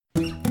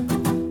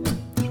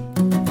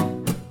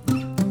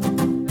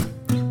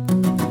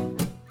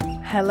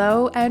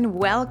Hello and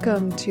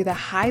welcome to the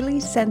Highly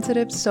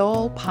Sensitive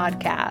Soul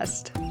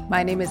podcast.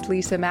 My name is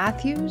Lisa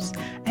Matthews,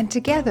 and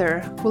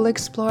together we'll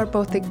explore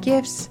both the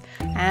gifts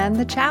and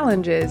the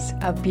challenges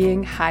of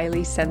being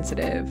highly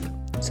sensitive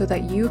so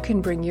that you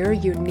can bring your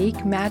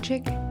unique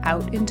magic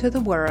out into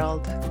the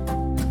world.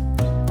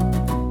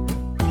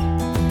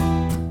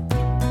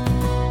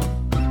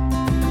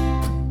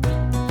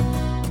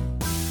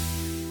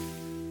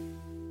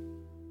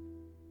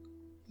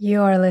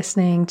 You're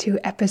listening to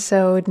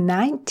episode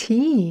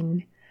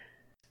 19.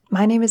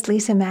 My name is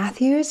Lisa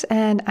Matthews,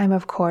 and I'm,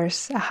 of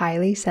course, a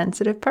highly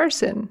sensitive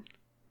person.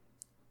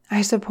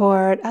 I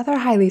support other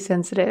highly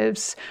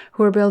sensitives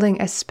who are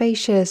building a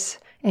spacious,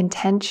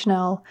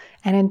 intentional,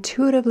 and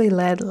intuitively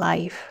led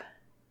life.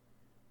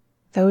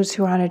 Those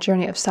who are on a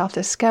journey of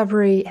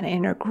self-discovery and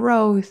inner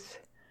growth,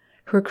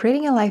 who are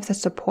creating a life that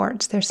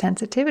supports their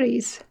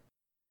sensitivities.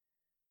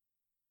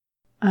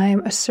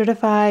 I'm a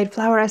certified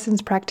flower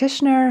essence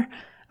practitioner,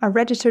 a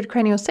registered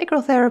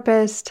craniosacral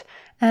therapist,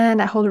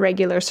 and I hold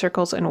regular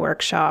circles and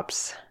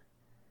workshops.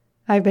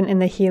 I've been in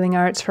the healing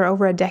arts for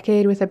over a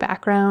decade with a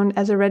background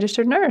as a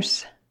registered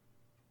nurse.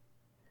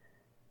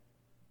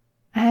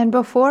 And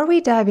before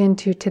we dive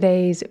into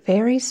today's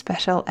very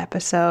special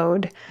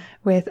episode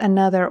with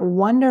another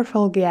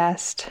wonderful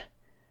guest,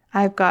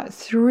 I've got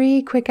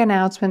 3 quick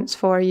announcements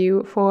for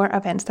you for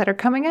events that are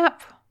coming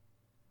up.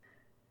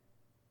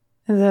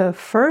 The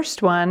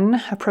first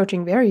one,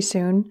 approaching very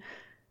soon,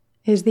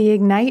 is the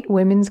Ignite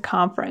Women's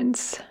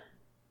Conference.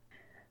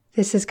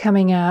 This is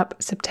coming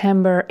up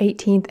September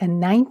 18th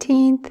and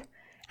 19th,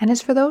 and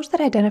is for those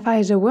that identify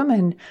as a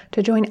woman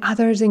to join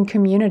others in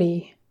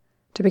community,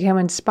 to become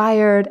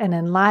inspired and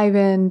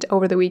enlivened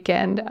over the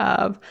weekend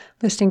of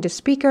listening to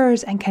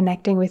speakers and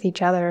connecting with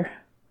each other.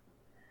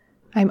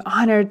 I'm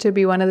honored to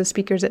be one of the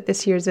speakers at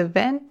this year's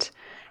event,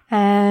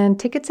 and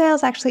ticket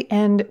sales actually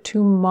end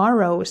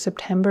tomorrow,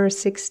 September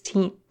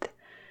 16th.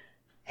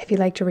 If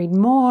you'd like to read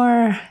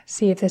more,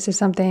 see if this is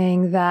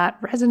something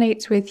that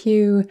resonates with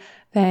you,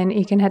 then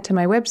you can head to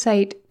my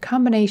website,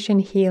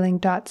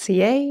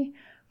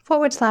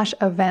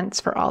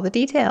 combinationhealing.ca/events for all the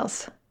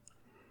details.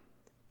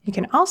 You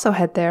can also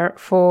head there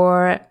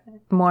for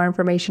more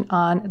information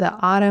on the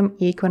Autumn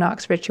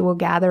Equinox Ritual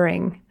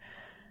Gathering.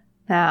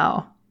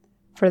 Now,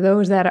 for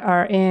those that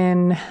are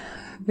in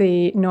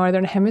the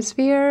Northern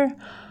Hemisphere,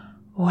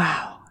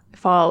 wow,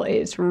 fall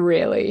is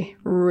really,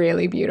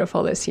 really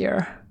beautiful this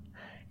year.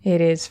 It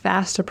is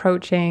fast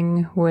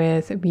approaching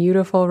with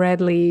beautiful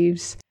red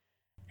leaves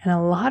and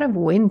a lot of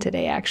wind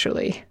today,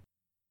 actually.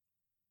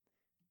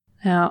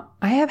 Now,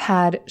 I have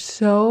had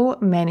so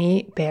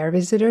many bear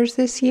visitors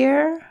this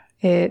year.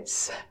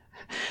 It's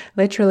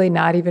literally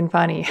not even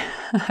funny.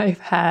 I've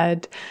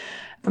had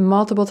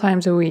multiple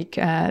times a week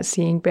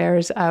seeing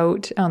bears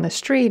out on the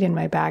street, in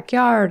my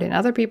backyard, in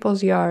other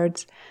people's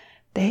yards.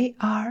 They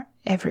are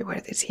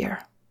everywhere this year.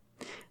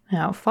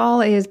 Now,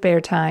 fall is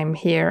bear time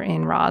here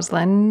in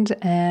Rossland,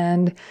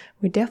 and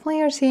we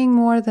definitely are seeing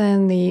more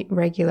than the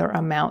regular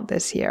amount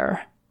this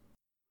year.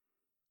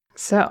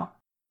 So,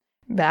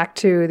 back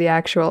to the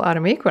actual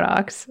autumn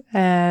equinox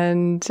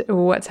and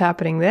what's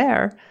happening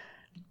there.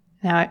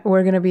 Now,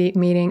 we're going to be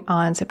meeting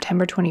on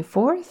September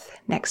 24th,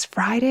 next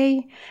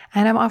Friday,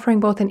 and I'm offering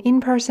both an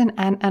in-person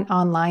and an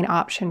online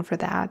option for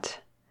that.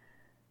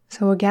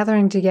 So we're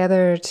gathering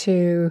together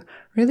to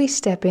really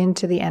step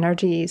into the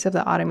energies of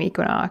the autumn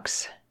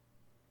equinox.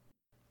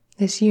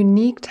 This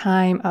unique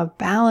time of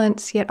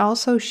balance, yet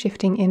also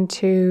shifting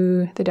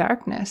into the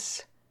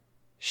darkness,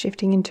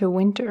 shifting into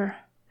winter,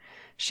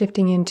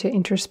 shifting into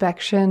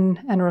introspection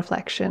and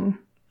reflection.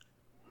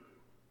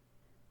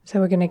 So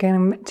we're going to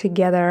come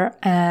together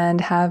and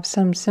have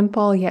some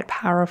simple yet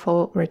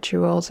powerful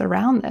rituals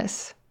around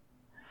this.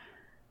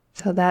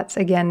 So that's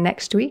again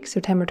next week,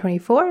 September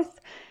 24th.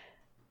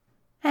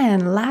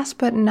 And last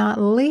but not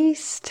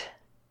least,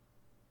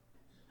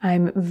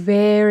 I'm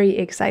very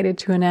excited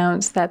to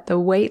announce that the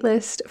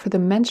waitlist for the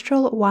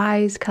Menstrual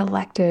Wise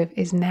Collective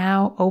is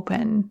now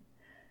open.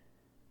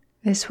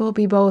 This will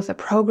be both a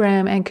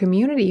program and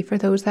community for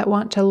those that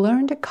want to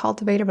learn to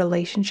cultivate a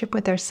relationship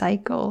with their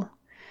cycle,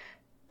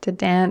 to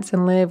dance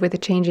and live with the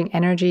changing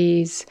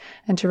energies,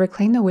 and to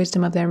reclaim the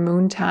wisdom of their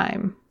moon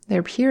time,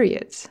 their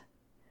periods.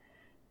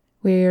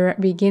 We're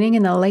beginning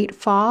in the late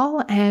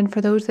fall, and for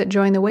those that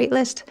join the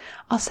waitlist,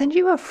 I'll send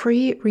you a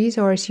free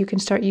resource you can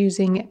start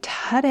using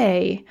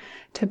today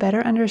to better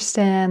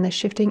understand the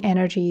shifting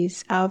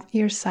energies of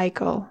your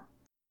cycle.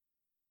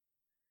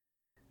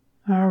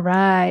 All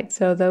right,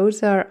 so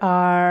those are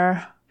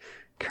our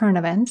current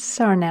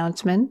events, our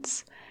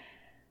announcements,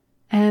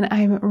 and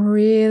I'm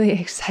really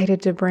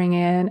excited to bring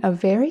in a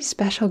very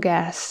special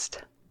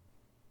guest.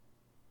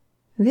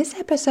 This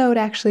episode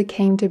actually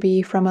came to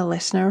be from a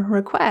listener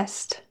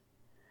request.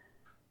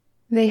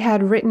 They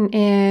had written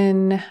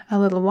in a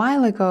little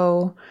while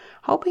ago,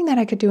 hoping that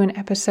I could do an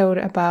episode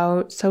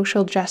about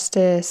social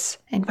justice,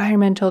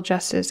 environmental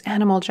justice,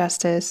 animal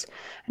justice,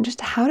 and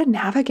just how to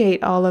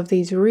navigate all of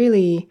these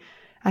really,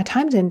 at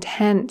times,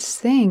 intense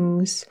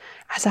things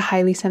as a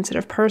highly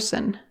sensitive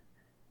person.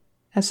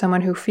 as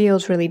someone who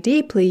feels really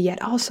deeply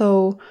yet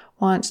also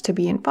wants to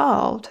be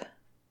involved.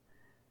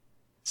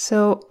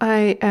 So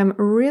I am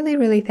really,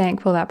 really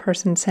thankful that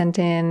person sent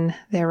in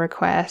their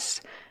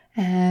request.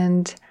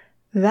 And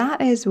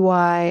that is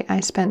why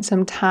I spent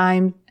some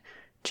time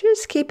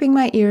just keeping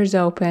my ears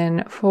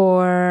open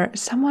for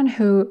someone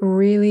who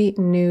really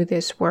knew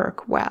this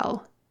work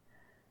well.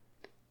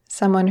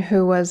 Someone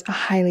who was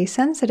highly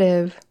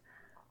sensitive,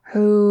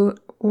 who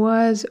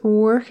was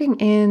working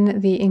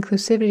in the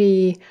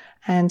inclusivity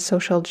and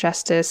social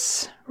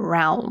justice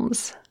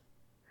realms.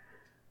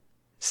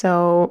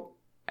 So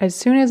as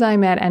soon as I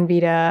met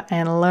Anvita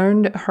and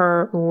learned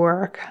her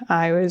work,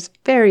 I was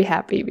very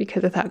happy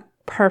because I thought,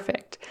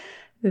 perfect,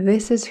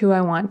 this is who I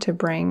want to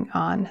bring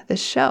on the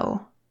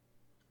show.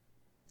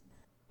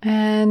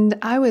 And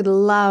I would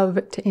love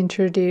to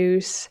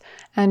introduce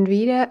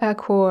Anvita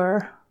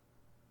Akor.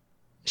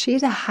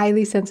 She's a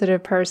highly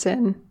sensitive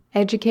person,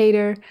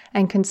 educator,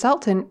 and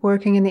consultant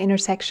working in the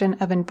intersection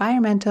of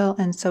environmental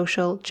and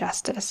social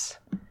justice.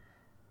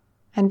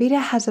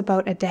 Anvita has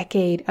about a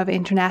decade of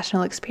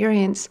international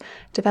experience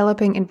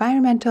developing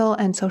environmental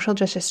and social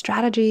justice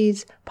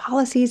strategies,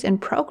 policies, and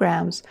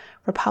programs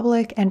for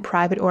public and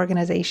private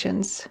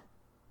organizations.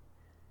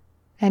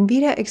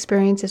 Anvita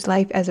experiences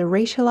life as a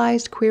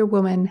racialized queer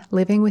woman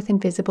living with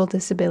invisible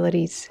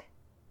disabilities.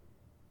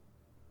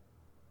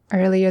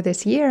 Earlier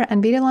this year,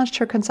 Anvita launched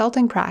her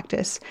consulting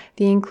practice,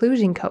 The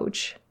Inclusion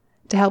Coach,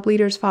 to help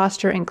leaders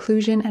foster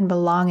inclusion and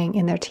belonging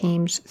in their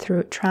teams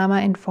through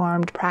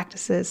trauma-informed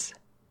practices.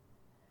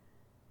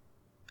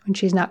 When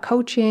she's not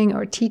coaching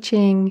or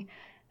teaching,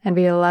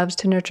 Anvita loves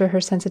to nurture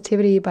her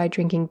sensitivity by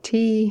drinking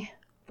tea,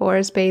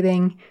 forest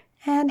bathing,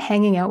 and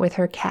hanging out with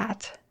her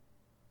cat.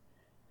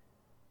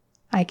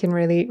 I can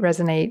really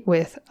resonate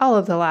with all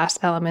of the last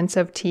elements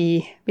of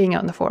tea, being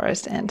out in the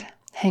forest, and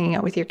hanging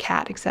out with your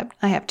cat, except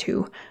I have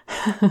two.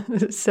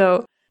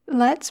 So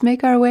let's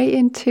make our way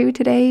into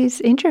today's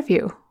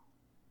interview.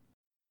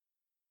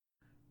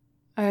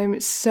 I'm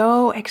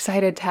so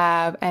excited to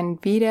have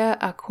Anvita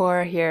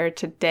Akor here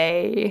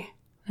today.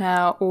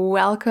 Now,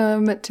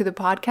 welcome to the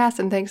podcast,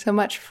 and thanks so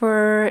much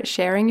for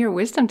sharing your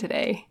wisdom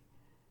today.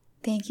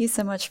 Thank you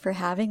so much for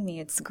having me.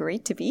 It's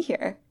great to be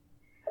here.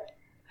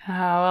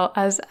 Well,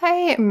 as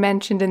I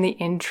mentioned in the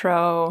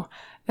intro,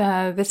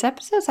 this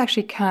episode's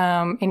actually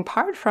come in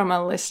part from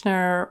a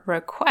listener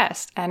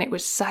request, and it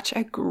was such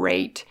a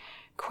great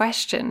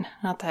question.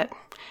 Not that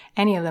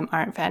any of them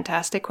aren't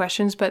fantastic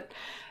questions, but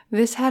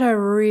this had a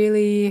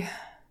really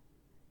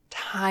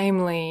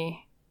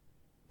timely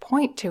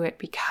point to it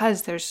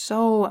because there's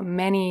so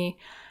many,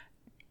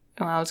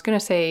 well, I was going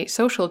to say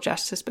social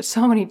justice, but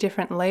so many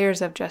different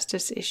layers of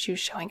justice issues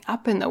showing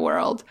up in the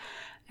world.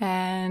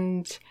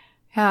 And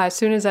yeah, as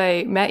soon as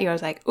I met you, I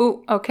was like,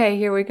 oh, okay,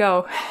 here we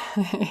go.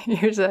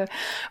 Here's a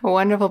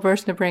wonderful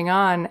person to bring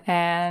on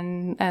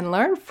and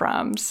learn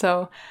from.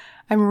 So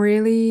I'm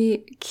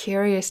really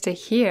curious to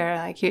hear,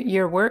 like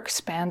your work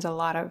spans a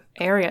lot of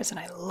areas, and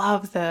I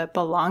love the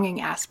belonging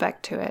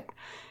aspect to it.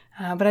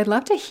 But I'd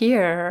love to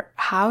hear,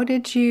 how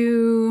did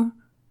you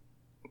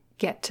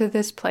get to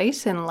this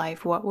place in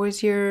life? What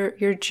was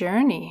your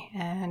journey?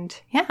 And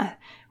yeah,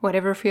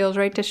 whatever feels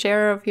right to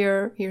share of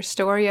your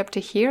story up to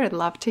here, I'd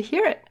love to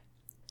hear it.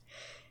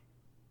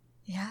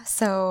 Yeah,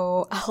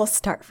 so I'll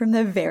start from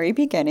the very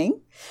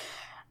beginning.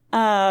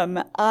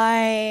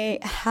 I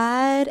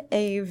had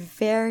a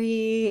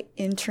very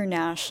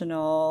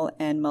international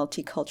and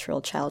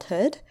multicultural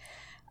childhood.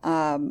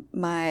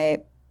 My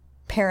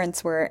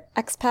parents were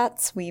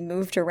expats. We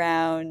moved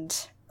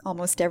around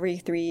almost every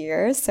 3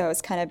 years, so I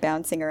was kind of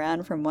bouncing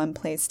around from one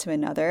place to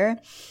another.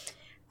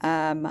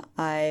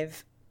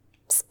 I've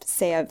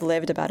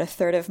lived about a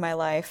third of my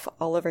life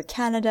all over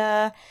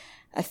Canada,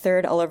 a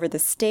third all over the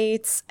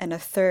States, and a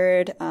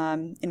third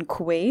in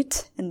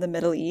Kuwait in the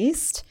Middle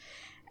East.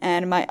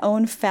 And my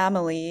own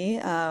family,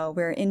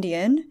 we're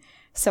Indian,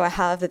 so I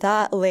have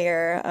that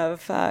layer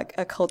of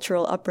a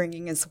cultural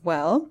upbringing as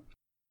well.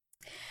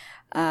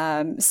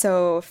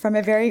 So from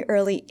a very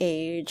early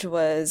age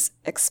was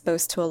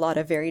exposed to a lot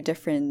of very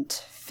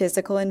different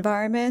physical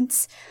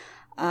environments,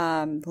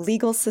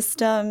 legal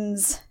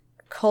systems,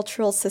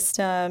 cultural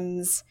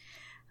systems,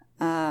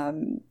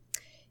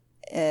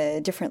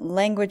 different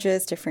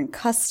languages, different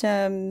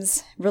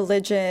customs,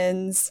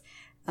 religions,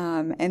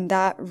 and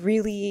that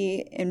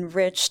really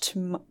enriched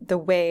the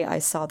way I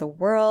saw the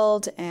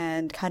world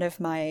and kind of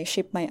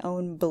shaped my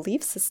own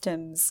belief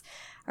systems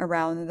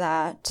around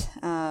that.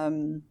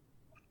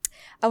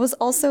 I was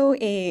also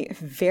a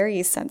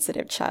very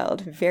sensitive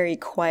child, very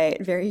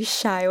quiet, very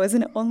shy. I was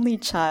an only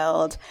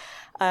child.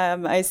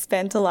 I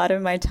spent a lot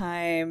of my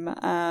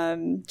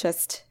time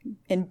just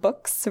in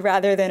books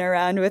rather than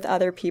around with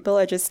other people.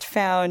 I just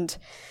found,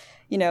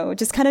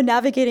 just kind of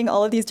navigating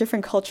all of these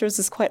different cultures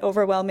was quite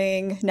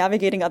overwhelming.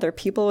 Navigating other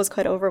people was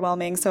quite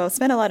overwhelming. So I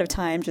spent a lot of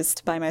time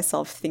just by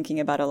myself thinking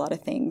about a lot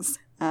of things.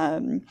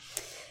 And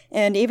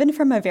even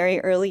from a very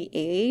early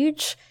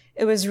age,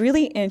 it was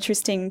really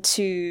interesting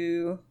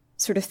to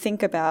sort of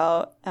think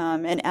about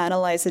and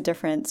analyze the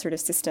different sort of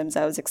systems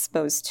I was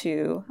exposed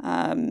to,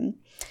 kind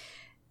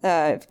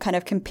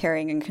of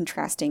comparing and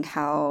contrasting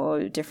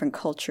how different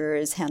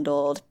cultures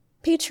handled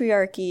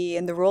patriarchy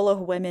and the role of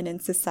women in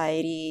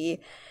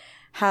society,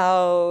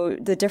 how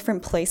the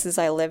different places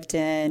I lived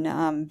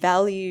in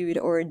valued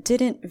or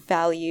didn't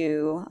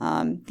value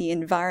the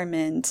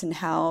environment, and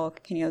how,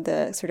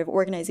 the sort of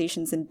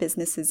organizations and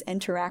businesses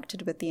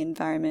interacted with the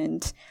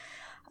environment.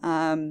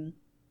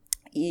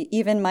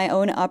 Even my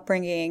own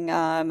upbringing,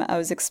 I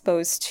was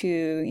exposed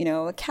to,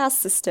 a caste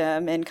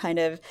system and kind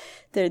of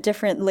the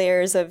different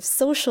layers of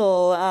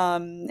social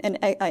and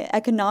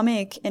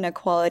economic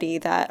inequality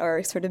that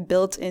are sort of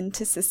built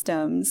into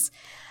systems.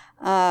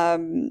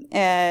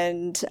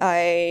 And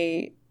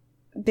I,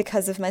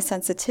 because of my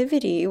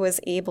sensitivity, was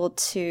able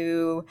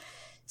to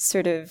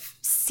sort of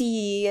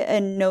see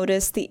and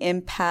notice the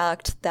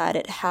impact that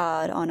it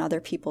had on other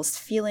people's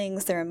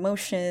feelings, their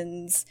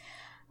emotions.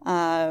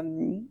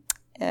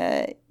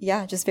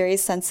 Just very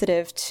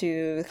sensitive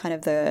to kind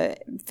of the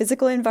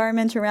physical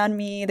environment around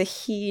me, the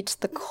heat,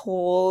 the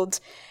cold,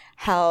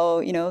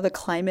 how, the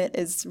climate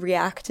is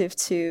reactive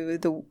to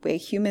the way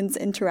humans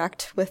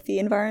interact with the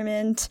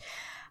environment.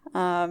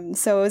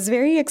 So I was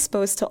very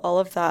exposed to all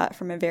of that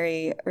from a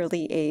very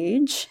early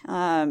age.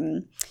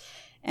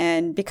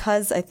 And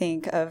because I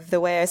think of the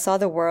way I saw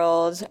the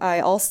world, I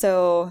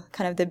also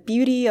kind of the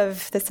beauty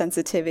of the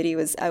sensitivity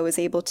was I was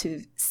able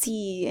to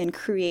see and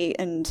create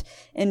and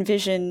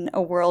envision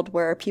a world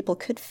where people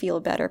could feel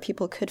better,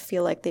 people could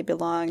feel like they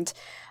belonged,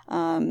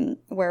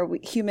 where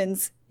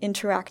humans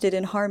interacted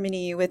in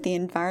harmony with the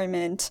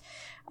environment.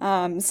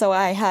 So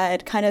I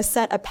had kind of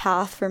set a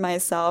path for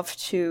myself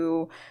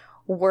to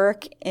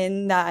work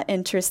in that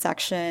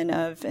intersection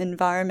of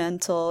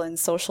environmental and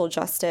social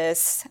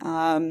justice,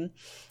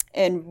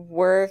 and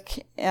work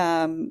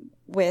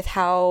with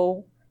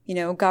how,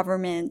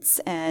 governments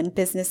and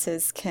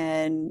businesses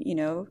can,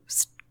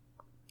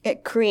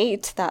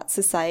 create that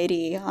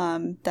society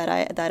that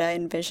I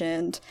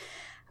envisioned.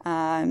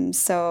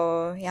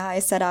 I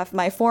set off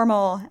my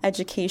formal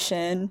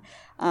education.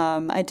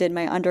 I did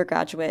my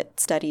undergraduate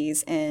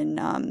studies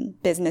in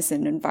business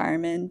and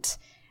environment.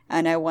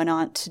 And I went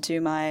on to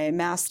do my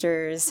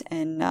master's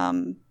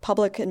in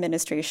public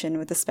administration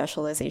with a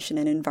specialization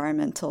in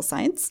environmental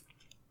science.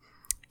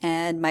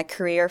 And my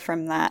career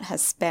from that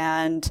has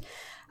spanned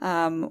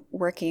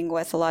working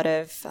with a lot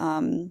of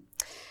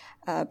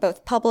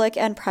both public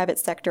and private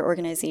sector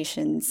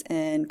organizations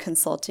and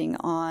consulting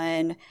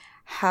on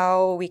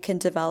how we can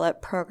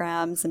develop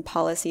programs and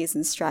policies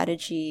and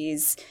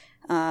strategies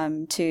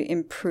to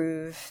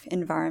improve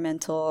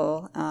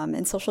environmental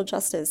and social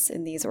justice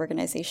in these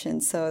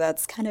organizations. So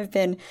that's kind of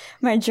been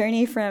my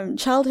journey from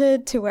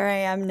childhood to where I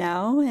am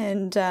now,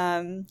 and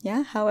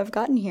how I've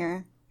gotten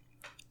here.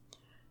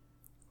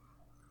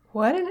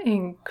 What an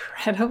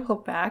incredible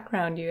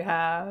background you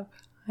have.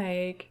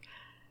 Like,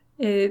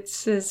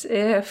 it's as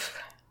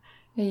if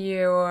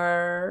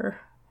your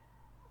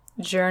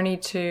journey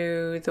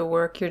to the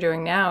work you're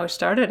doing now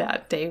started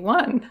at day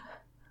one.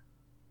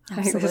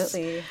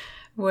 Absolutely. Like,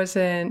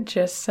 wasn't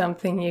just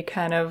something you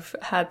kind of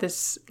had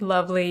this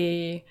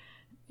lovely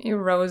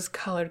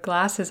rose-colored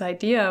glasses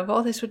idea of,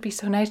 oh, this would be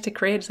so nice to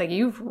create. It's like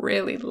you've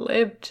really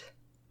lived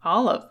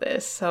all of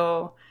this.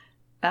 So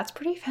that's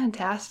pretty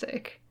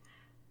fantastic.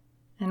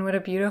 And what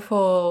a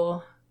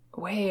beautiful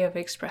way of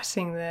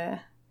expressing the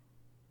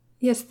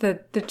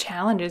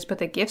challenges, but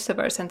the gifts of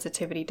our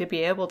sensitivity, to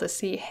be able to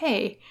see,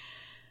 hey,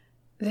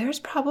 there's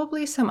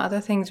probably some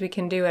other things we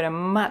can do at a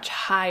much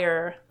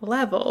higher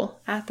level,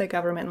 at the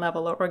government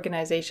level or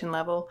organization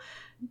level,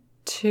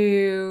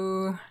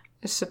 to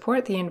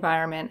support the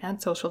environment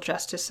and social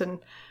justice. And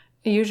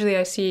usually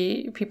I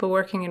see people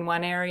working in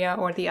one area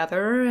or the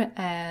other,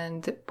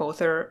 and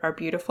both are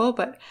beautiful,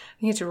 but I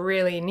think it's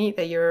really neat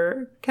that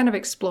you're kind of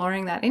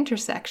exploring that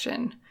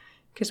intersection,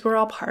 because we're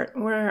all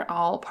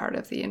part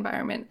of the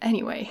environment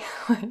anyway.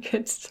 Like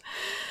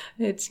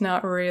it's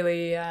not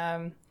really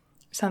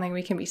something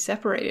we can be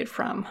separated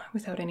from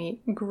without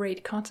any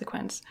great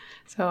consequence.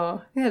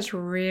 So yeah, it's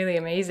really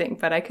amazing.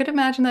 But I could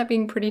imagine that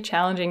being pretty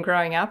challenging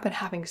growing up and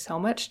having so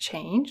much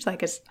change.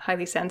 Like, as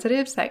highly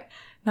sensitives, like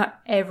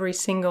not every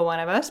single one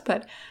of us,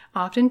 but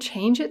often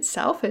change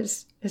itself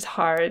is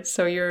hard.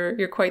 So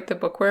you're quite the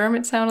bookworm,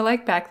 it sounded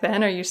like back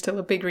then. Are you still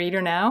a big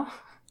reader now?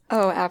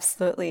 Oh,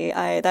 absolutely.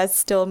 That's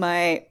still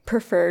my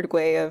preferred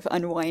way of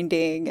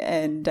unwinding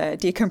and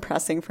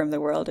decompressing from the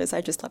world, is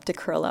I just love to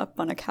curl up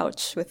on a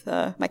couch with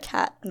my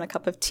cat and a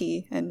cup of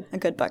tea and a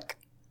good book.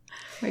 Oh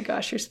my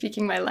gosh, you're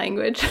speaking my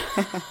language.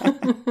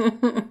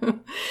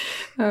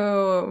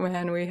 Oh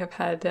man, we have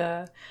had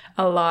a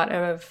lot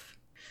of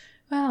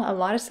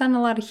sun,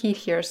 a lot of heat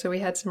here. So we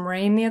had some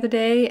rain the other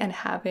day, and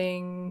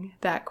having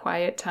that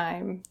quiet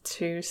time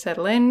to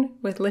settle in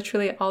with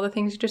literally all the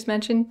things you just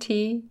mentioned,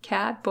 tea,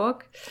 cat,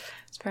 book.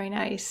 It's very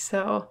nice.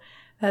 So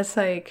that's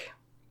like,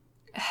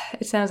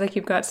 it sounds like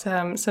you've got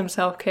some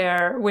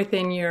self-care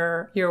within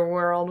your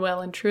world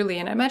well and truly.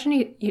 And I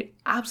imagine you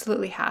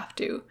absolutely have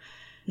to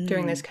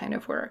during this kind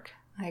of work.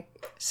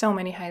 Like, so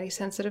many highly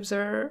sensitives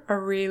are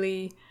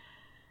really,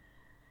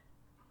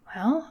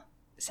 well,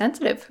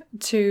 sensitive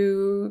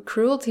to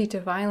cruelty, to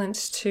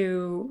violence,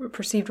 to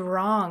perceived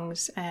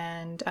wrongs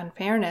and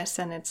unfairness.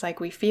 And it's like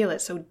we feel it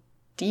so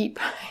deep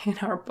in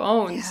our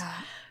bones. Yeah.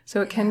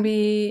 So it can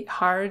be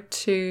hard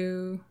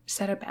to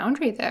set a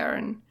boundary there.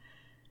 And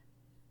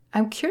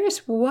I'm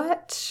curious,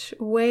 what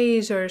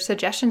ways or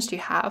suggestions do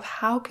you have?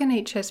 How can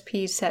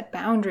HSPs set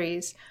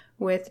boundaries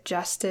with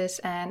justice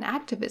and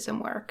activism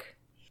work?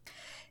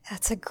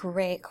 That's a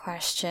great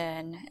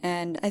question.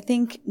 And I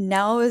think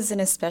now is an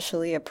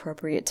especially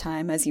appropriate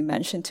time, as you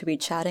mentioned, to be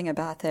chatting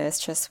about this,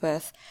 just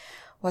with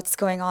what's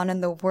going on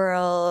in the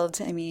world.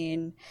 I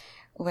mean,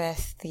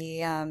 with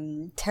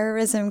the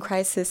terrorism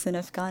crisis in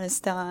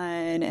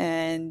Afghanistan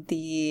and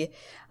the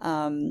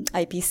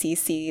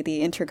IPCC,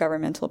 the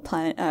Intergovernmental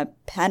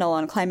Panel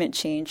on Climate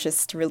Change,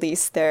 just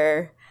released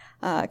their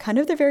kind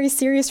of their very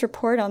serious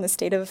report on the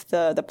state of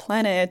the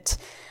planet.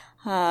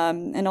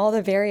 And all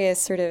the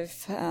various sort of,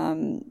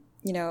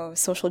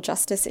 social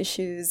justice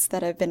issues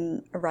that have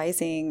been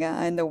arising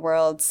in the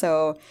world.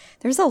 So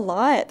there's a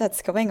lot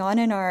that's going on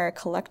in our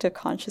collective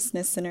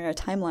consciousness and our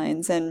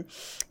timelines. And,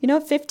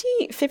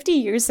 50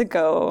 years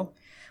ago,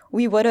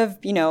 we would have,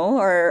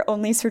 our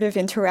only sort of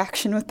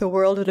interaction with the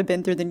world would have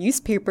been through the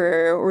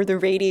newspaper or the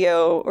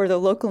radio or the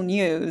local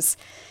news.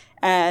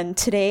 And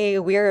today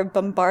we're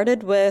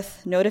bombarded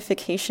with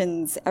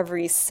notifications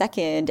every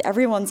second.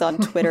 Everyone's on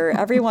Twitter.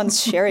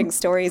 Everyone's sharing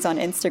stories on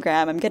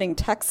Instagram. I'm getting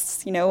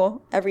texts,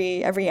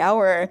 every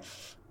hour.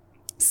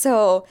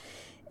 So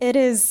it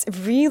is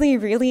really,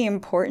 really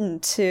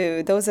important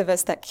to those of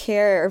us that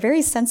care, are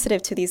very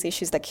sensitive to these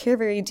issues, that care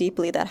very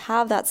deeply, that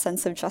have that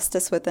sense of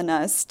justice within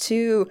us,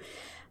 to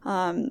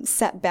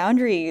set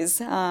boundaries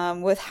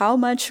with how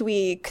much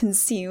we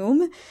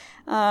consume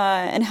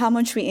and how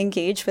much we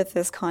engage with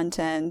this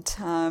content.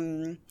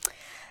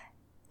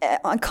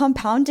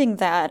 Compounding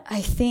that,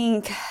 I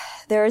think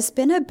there's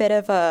been a bit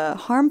of a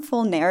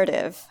harmful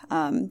narrative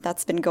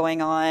that's been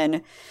going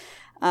on.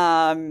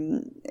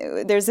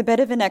 There's a bit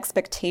of an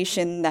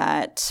expectation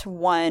that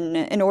one,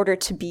 in order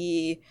to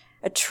be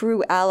a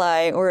true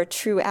ally or a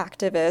true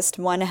activist,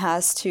 one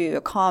has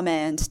to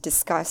comment,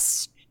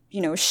 discuss,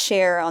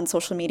 share on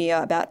social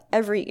media about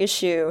every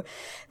issue.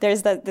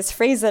 There's this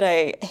phrase that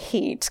I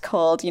hate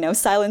called,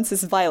 silence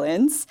is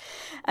violence.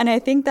 And I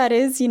think that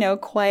is,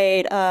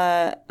 quite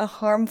a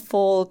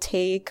harmful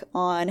take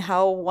on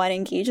how one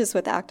engages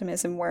with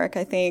activism work.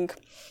 I think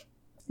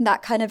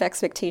that kind of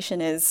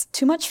expectation is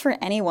too much for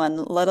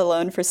anyone, let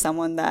alone for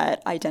someone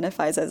that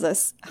identifies as a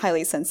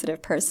highly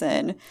sensitive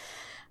person.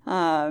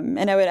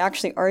 And I would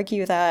actually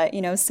argue that,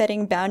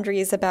 setting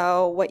boundaries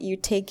about what you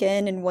take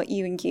in and what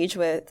you engage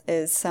with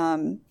is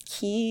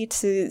key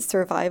to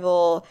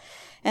survival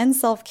and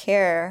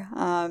self-care.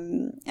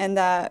 And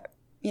that,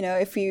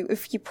 if you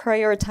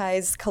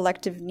prioritize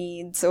collective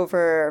needs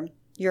over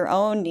your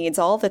own needs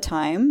all the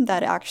time,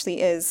 that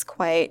actually is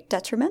quite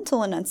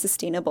detrimental and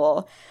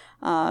unsustainable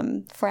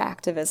for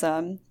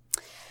activism.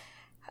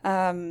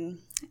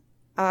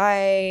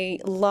 I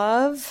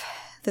love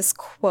this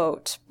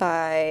quote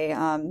by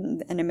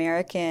an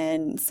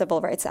American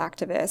civil rights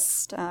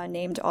activist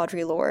named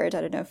Audre Lorde.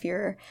 I don't know if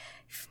you're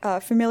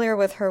familiar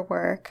with her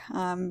work,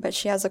 but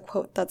she has a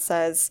quote that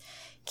says,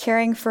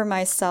 "Caring for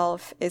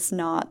myself is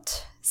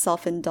not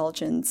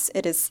self-indulgence,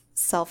 it is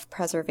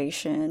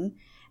self-preservation,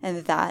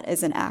 and that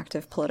is an act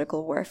of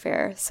political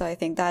warfare." So I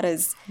think that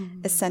is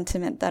a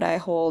sentiment that I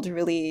hold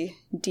really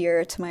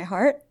dear to my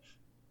heart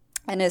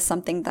and is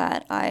something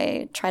that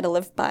I try to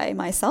live by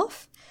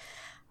myself.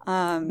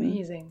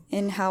 Amazing.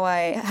 In how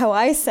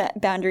I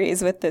set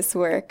boundaries with this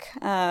work,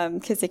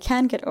 because it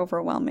can get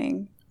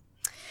overwhelming.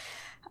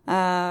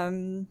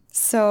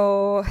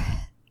 So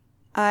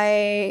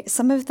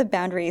some of the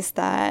boundaries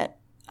that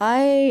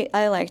I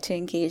like to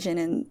engage in,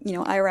 and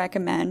I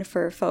recommend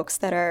for folks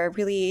that are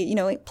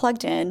really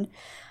plugged in.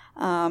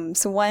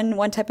 So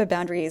one type of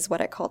boundary is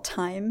what I call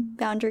time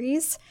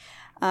boundaries.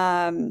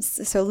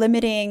 So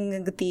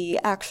limiting the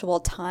actual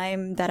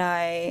time that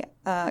I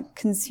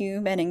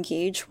consume and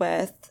engage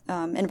with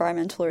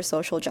environmental or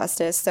social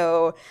justice.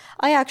 So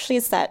I actually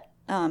set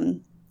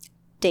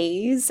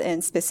days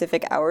and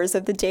specific hours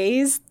of the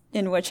days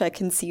in which I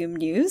consume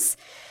news.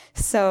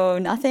 So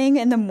nothing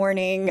in the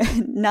morning,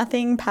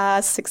 nothing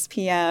past 6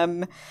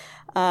 p.m.,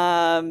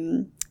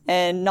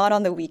 and not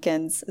on the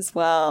weekends as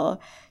well.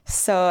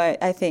 So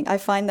I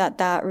find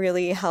that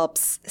really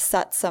helps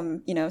set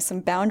some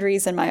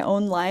boundaries in my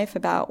own life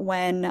about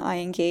when I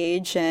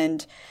engage,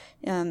 and,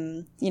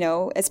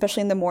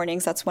 especially in the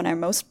mornings, that's when I'm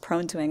most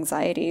prone to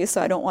anxiety.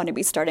 So I don't want to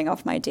be starting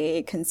off my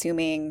day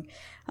consuming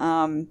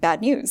bad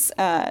news.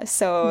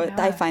 So yeah,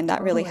 I find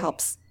that really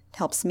helps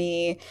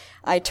me.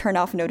 I turn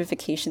off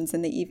notifications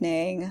in the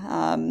evening.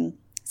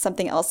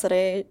 Something else that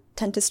I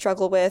tend to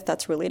struggle with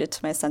that's related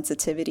to my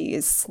sensitivity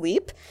is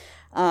sleep.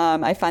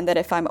 I find that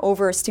if I'm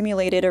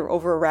overstimulated or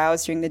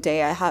over-aroused during the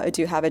day, I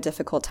do have a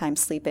difficult time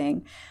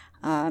sleeping.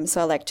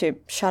 So I like to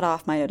shut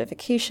off my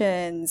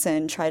notifications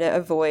and try to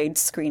avoid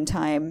screen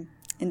time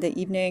in the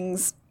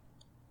evenings.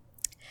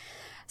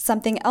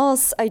 Something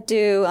else I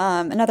do,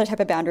 another type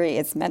of boundary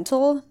is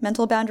mental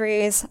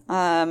boundaries.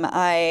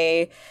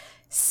 I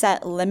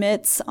set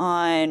limits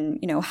on,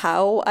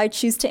 how I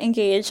choose to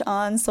engage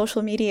on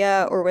social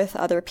media or with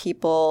other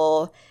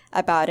people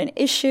about an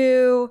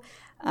issue.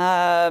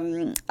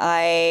 If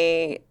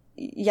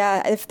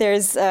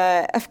there's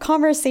a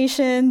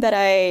conversation that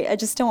I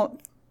just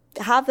don't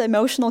have the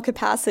emotional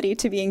capacity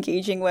to be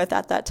engaging with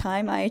at that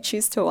time, I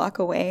choose to walk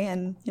away,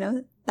 and,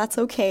 that's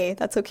okay.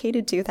 That's okay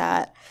to do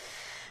that.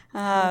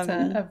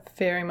 It's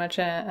very much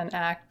an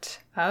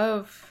act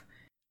of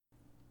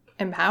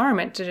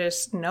empowerment to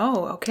just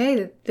know,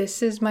 okay,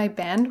 this is my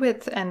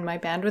bandwidth, and my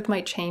bandwidth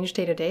might change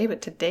day to day,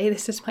 but today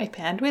this is my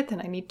bandwidth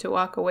and I need to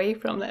walk away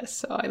from this.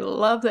 So I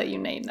love that you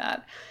named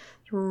that.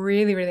 It's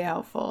really, really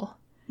helpful.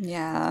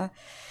 Yeah.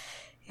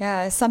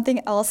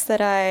 Something else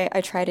that I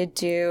try to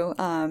do,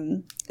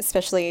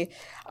 especially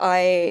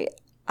I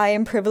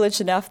am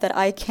privileged enough that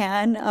I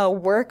can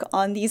work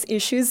on these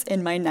issues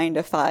in my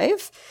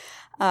 9-to-5,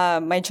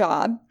 my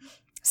job.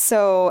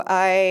 So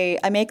I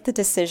make the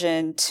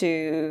decision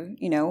to,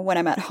 when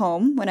I'm at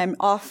home, when I'm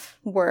off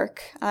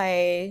work,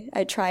 I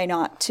try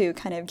not to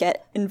kind of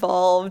get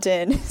involved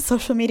in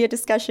social media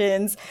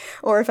discussions,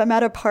 or if I'm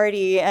at a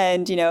party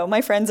and,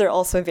 my friends are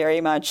also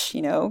very much,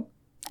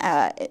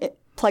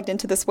 plugged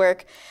into this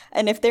work.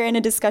 And if they're in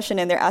a discussion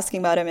and they're asking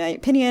about my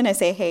opinion, I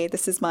say, hey,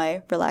 this is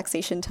my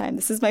relaxation time.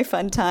 This is my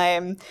fun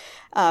time.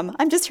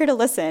 I'm just here to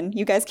listen.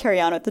 You guys carry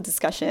on with the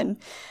discussion.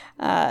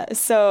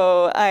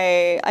 So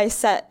I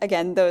set,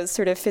 again, those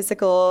sort of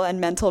physical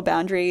and mental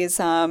boundaries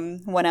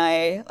when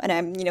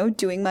I'm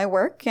doing my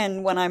work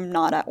and when I'm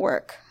not at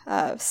work.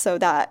 So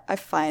that I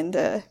find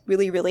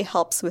really, really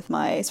helps with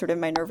my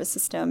my nervous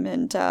system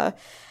and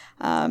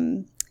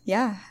my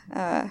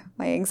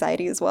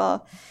anxiety as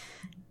well.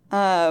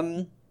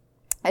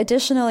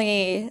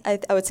 Additionally, I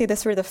would say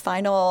this the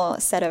final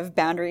set of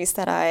boundaries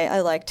that I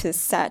like to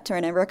set, or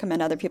and I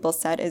recommend other people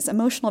set, is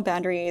emotional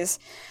boundaries.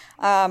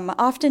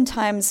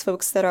 Oftentimes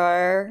folks that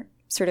are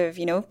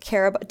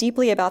care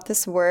deeply about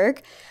this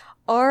work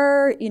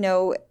are,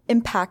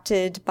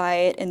 impacted by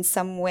it in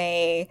some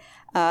way,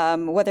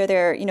 whether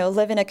they're,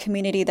 live in a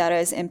community that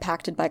is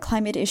impacted by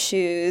climate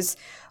issues,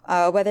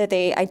 whether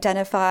they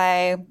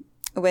identify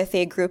with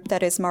a group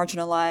that is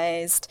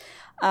marginalized.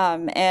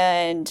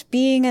 And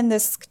being in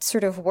this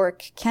sort of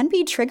work can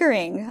be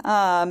triggering,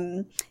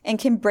 and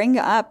can bring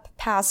up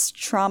past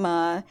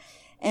trauma.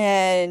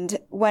 And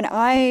when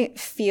I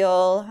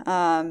feel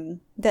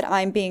that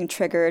I'm being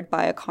triggered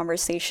by a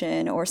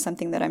conversation or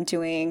something that I'm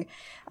doing,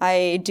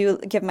 I do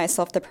give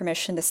myself the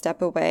permission to step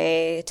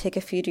away, take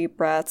a few deep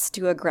breaths,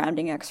 do a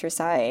grounding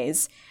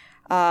exercise.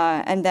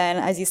 And then,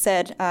 as you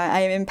said,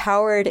 I am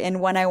empowered in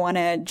when I want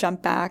to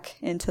jump back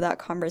into that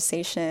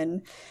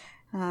conversation.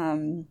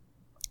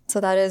 So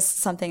that is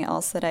something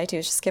else that I do,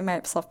 is just give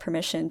myself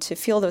permission to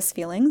feel those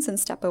feelings and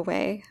step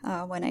away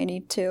when I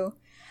need to.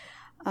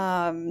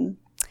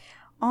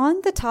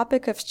 On the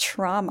topic of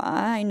trauma,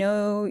 I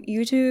know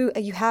you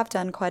have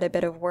done quite a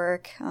bit of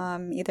work,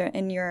 either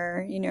in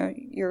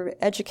your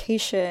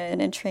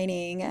education and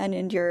training and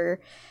in your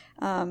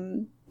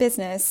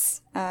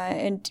business,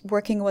 and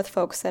working with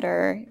folks that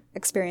are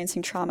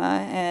experiencing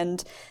trauma.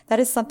 And that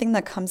is something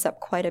that comes up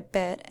quite a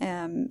bit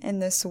in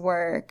this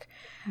work,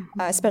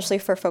 especially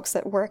for folks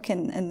that work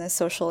in the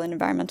social and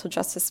environmental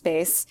justice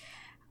space.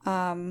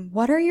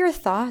 What are your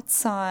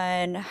thoughts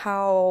on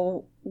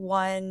how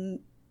one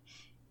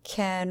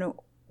can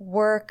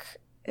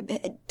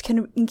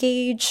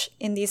engage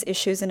in these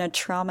issues in a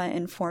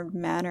trauma-informed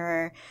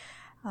manner,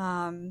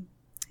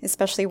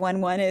 especially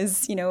when one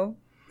is,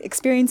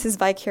 experiences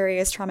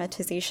vicarious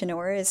traumatization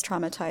or is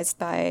traumatized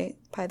by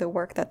the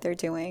work that they're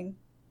doing?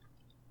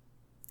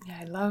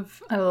 Yeah,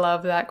 I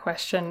love that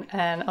question.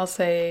 And I'll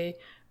say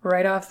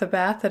right off the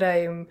bat that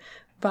I'm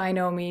by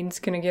no means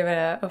going to give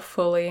it a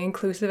fully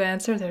inclusive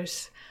answer.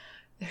 There's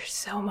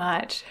so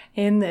much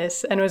in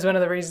this, and it was one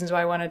of the reasons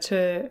why I wanted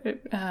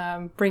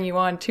to bring you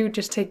on too,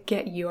 just to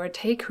get your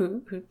take,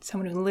 who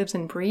someone who lives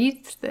and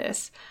breathes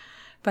this.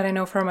 But I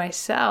know for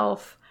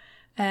myself,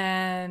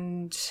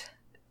 and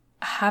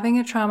having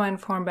a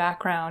trauma-informed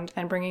background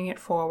and bringing it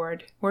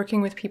forward,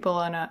 working with people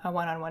on a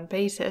one-on-one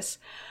basis,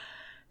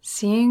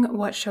 seeing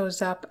what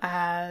shows up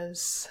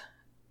as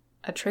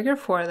a trigger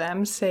for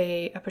them,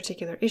 say a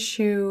particular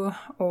issue,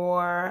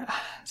 or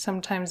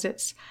sometimes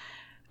it's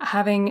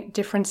having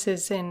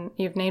differences in,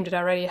 you've named it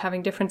already,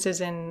 having differences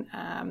in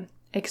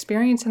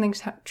experiencing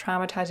something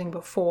traumatizing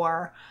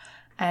before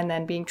and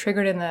then being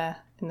triggered in the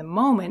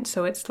moment.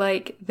 So it's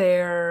like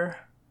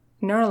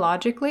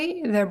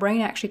neurologically, their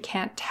brain actually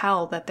can't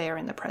tell that they are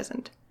in the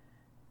present.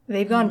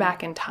 They've gone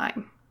back in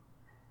time.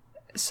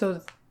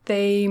 So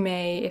they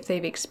may, if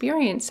they've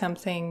experienced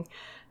something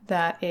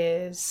that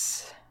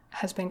has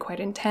been quite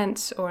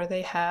intense, or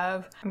they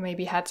have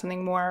maybe had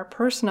something more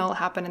personal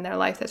happen in their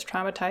life that's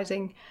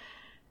traumatizing,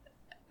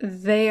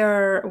 they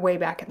are way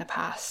back in the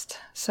past.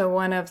 So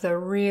one of the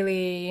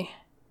really,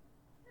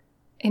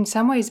 in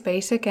some ways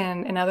basic,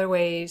 and in other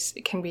ways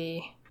it can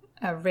be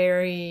a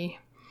very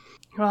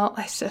well,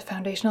 it's a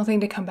foundational thing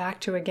to come back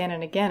to again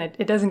and again.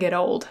 It doesn't get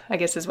old, I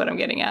guess is what I'm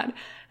getting at.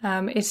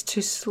 Is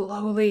to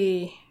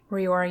slowly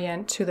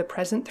reorient to the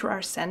present through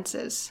our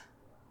senses.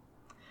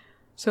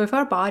 So if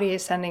our body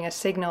is sending us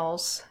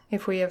signals,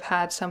 if we have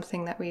had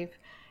something that we've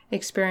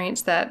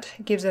experienced that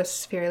gives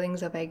us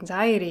feelings of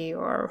anxiety,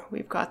 or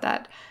we've got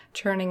that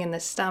churning in the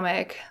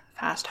stomach,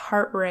 fast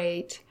heart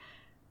rate,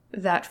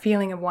 that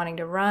feeling of wanting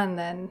to run,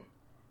 then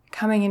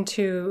coming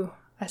into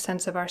a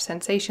sense of our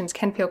sensations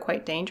can feel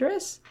quite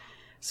dangerous.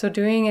 So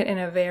doing it in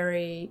a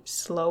very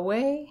slow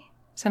way,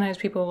 sometimes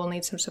people will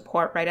need some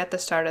support right at the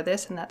start of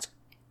this, and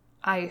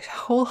I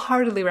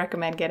wholeheartedly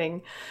recommend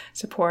getting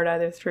support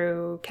either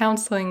through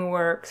counseling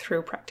work,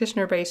 through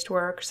practitioner-based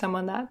work,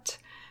 someone that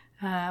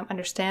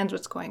understands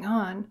what's going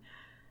on,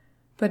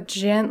 but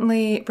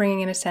gently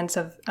bringing in a sense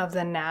of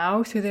the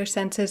now through their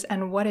senses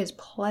and what is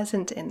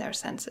pleasant in their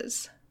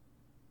senses.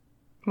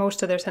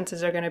 Most of their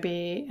senses are going to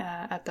be,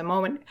 at the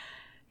moment,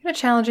 kind of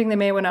challenging. They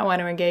may not want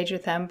to engage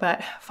with them,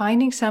 but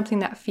finding something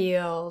that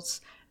feels,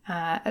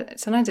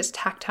 sometimes it's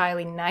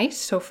tactilely nice.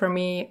 So for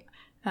me,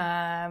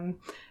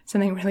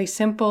 something really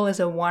simple is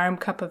a warm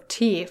cup of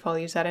tea. If I'll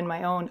use that in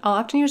my own, I'll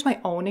often use my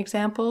own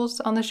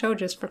examples on the show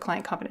just for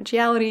client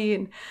confidentiality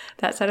and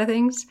that side of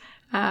things.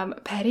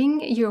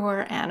 Petting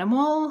your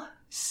animal,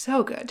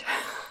 so good.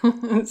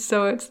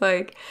 So it's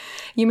like,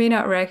 you may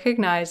not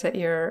recognize that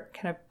you're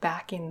kind of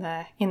back in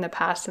the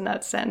past in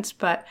that sense,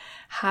 but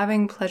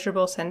having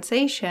pleasurable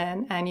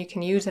sensation, and you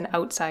can use an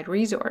outside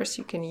resource.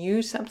 You can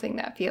use something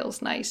that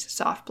feels nice, a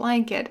soft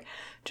blanket,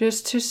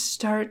 just to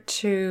start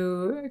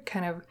to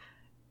kind of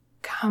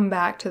come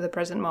back to the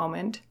present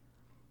moment.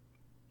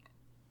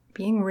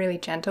 Being really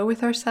gentle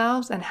with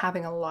ourselves and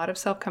having a lot of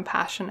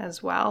self-compassion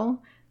as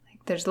well.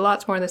 Like, there's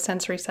lots more on the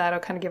sensory side.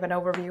 I'll kind of give an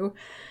overview.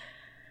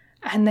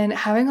 And then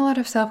having a lot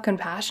of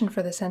self-compassion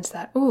for the sense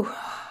that, ooh,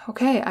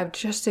 okay, I've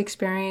just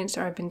experienced,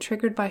 or I've been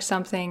triggered by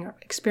something, or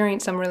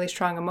experienced some really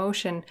strong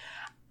emotion.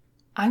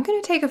 I'm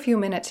going to take a few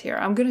minutes here.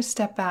 I'm going to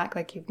step back,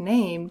 like you've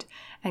named,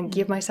 and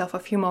give myself a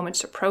few moments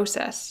to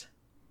process.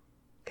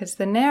 Because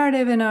the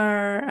narrative in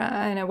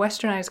a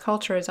westernized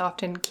culture is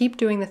often keep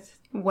doing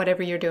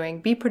whatever you're doing,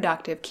 be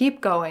productive,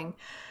 keep going.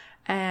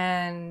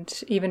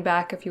 And even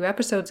back a few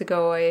episodes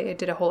ago, I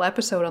did a whole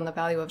episode on the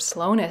value of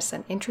slowness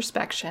and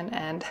introspection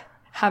and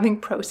having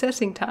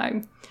processing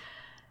time.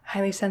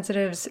 Highly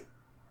sensitives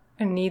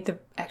need the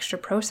extra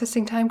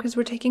processing time because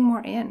we're taking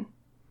more in.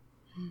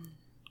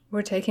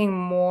 We're taking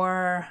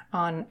more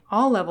on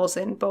all levels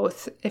in,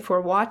 both if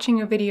we're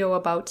watching a video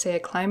about, say, a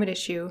climate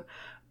issue,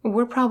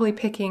 we're probably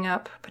picking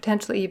up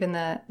potentially even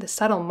the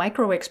subtle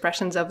micro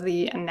expressions of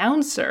the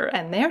announcer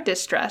and their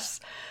distress.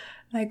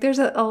 Like, there's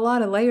a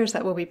lot of layers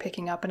that we'll be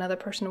picking up, another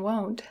person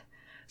won't.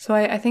 So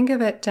I think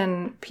of it,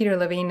 and Peter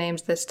Levine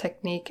names this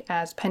technique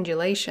as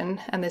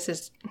pendulation, and this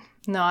is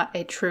not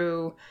a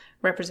true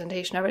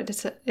representation of it.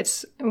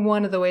 It's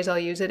one of the ways I'll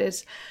use it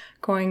is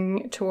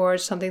going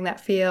towards something that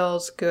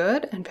feels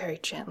good and very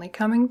gently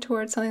coming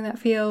towards something that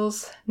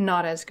feels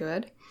not as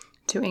good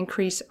to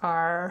increase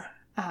our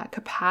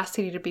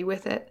capacity to be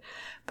with it.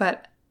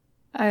 But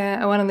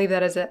I want to leave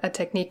that as a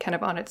technique kind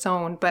of on its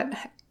own. But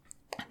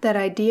that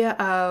idea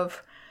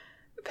of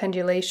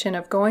pendulation,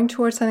 of going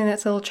towards something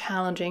that's a little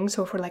challenging.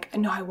 So if we're like,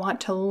 no, I want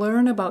to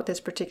learn about this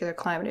particular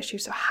climate issue.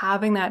 So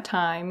having that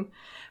time,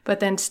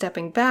 but then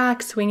stepping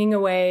back, swinging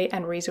away,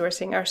 and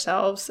resourcing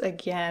ourselves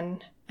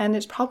again. And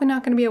it's probably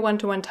not going to be a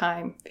one-to-one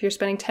time. If you're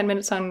spending 10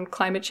 minutes on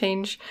climate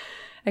change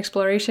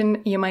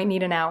exploration, you might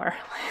need an hour.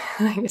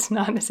 It's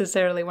not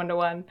necessarily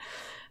one-to-one.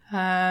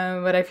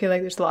 But I feel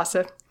like there's lots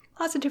of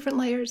different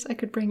layers I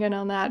could bring in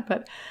on that.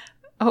 But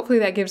hopefully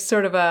that gives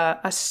sort of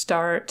a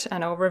start,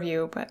 an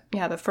overview. But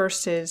yeah, the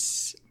first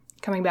is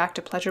coming back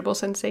to pleasurable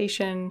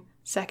sensation.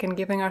 Second,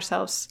 giving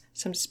ourselves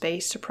some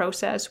space to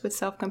process with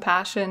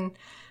self-compassion.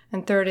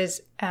 And third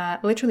is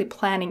literally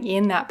planning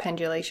in that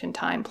pendulation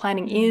time,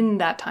 planning in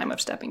that time of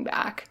stepping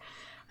back.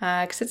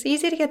 Because it's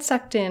easy to get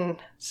sucked in.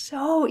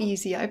 So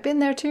easy. I've been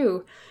there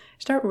too.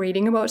 Start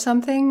reading about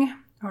something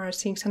or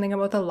seeing something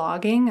about the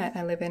logging.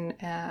 I live in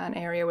an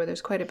area where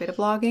there's quite a bit of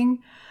logging.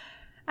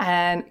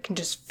 And I can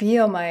just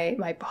feel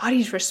my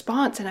body's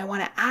response, and I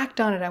want to act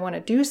on it. I want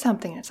to do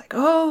something. And it's like,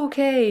 oh,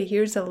 okay,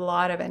 here's a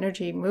lot of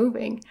energy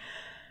moving.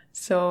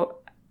 So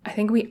I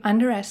think we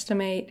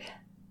underestimate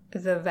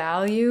the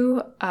value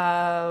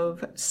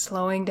of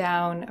slowing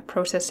down,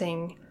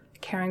 processing,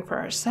 caring for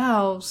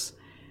ourselves.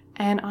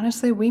 And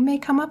honestly, we may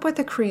come up with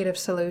a creative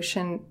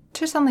solution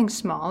to something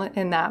small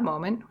in that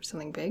moment, or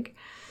something big.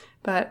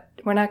 But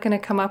we're not going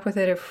to come up with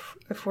it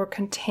if we're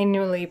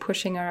continually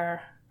pushing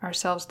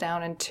ourselves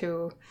down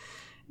into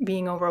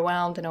being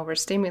overwhelmed and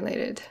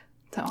overstimulated.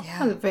 So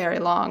That was a very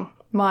long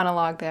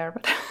monologue there,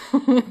 but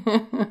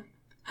I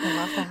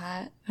love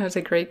that. That was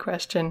a great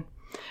question.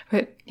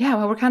 But yeah,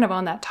 well, we're kind of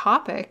on that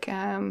topic.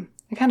 And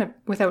kind of,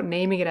 without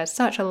naming it as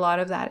such, a lot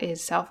of that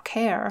is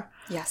self-care.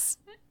 Yes.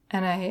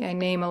 And I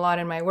name a lot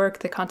in my work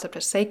the concept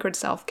of sacred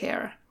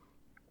self-care.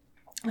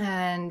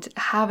 And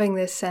having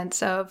this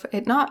sense of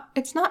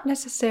it's not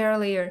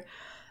necessarily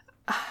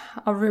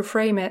I'll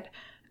reframe it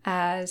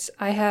as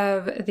I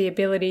have the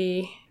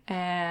ability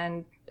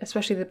and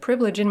especially the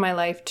privilege in my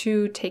life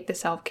to take the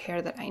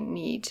self-care that I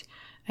need.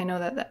 I know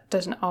that that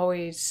doesn't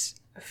always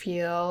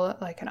feel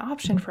like an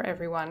option for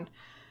everyone,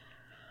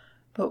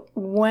 but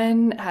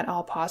when at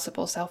all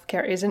possible,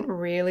 self-care isn't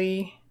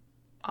really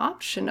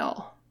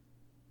optional.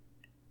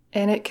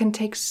 And it can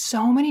take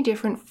so many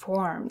different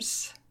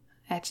forms.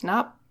 It's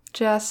not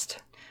just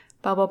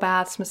bubble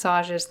baths,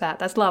 massages,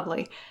 that's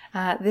lovely.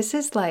 This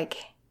is like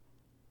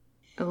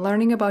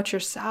learning about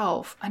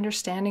yourself,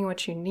 understanding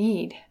what you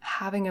need,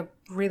 having a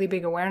really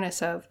big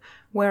awareness of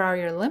where are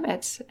your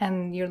limits,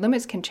 and your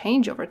limits can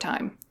change over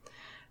time.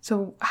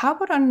 So how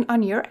about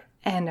on your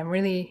end? I'm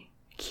really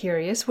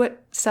curious,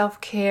 what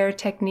self-care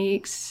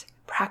techniques,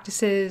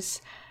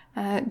 practices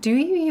do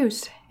you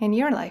use in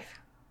your life?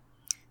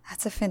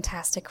 That's a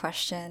fantastic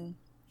question.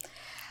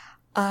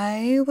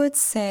 I would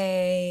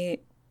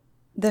say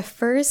the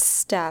first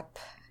step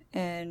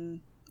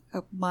in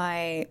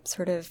my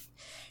sort of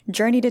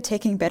journey to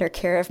taking better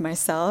care of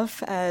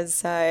myself,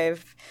 as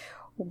I've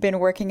been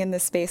working in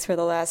this space for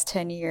the last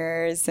 10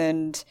 years,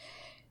 and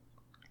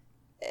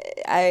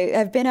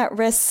I've been at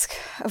risk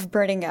of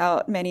burning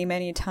out many,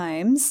 many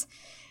times.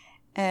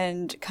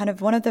 And kind of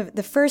one of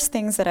the first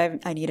things that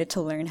I needed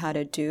to learn how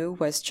to do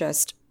was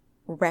just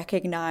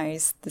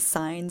recognize the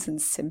signs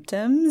and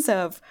symptoms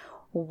of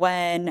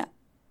when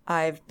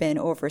I've been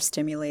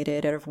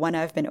overstimulated or when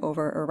I've been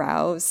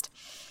over-aroused.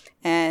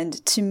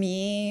 And to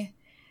me,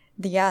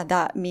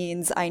 that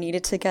means I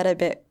needed to get a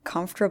bit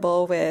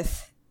comfortable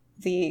with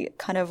the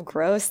kind of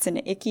gross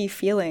and icky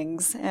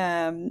feelings,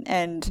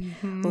 and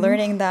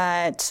learning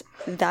that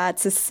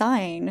that's a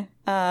sign,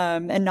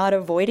 and not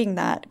avoiding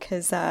that.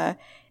 Because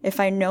if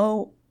I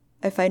know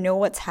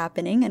what's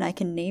happening and I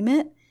can name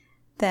it,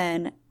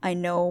 then I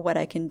know what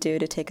I can do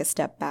to take a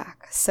step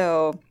back.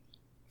 So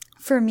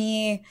for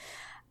me,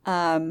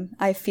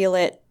 I feel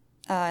it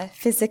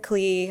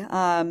physically.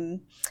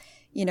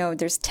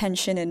 There's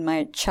tension in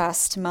my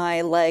chest,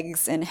 my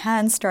legs and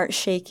hands start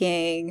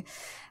shaking.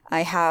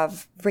 I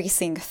have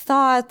racing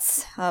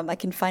thoughts. I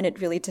can find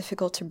it really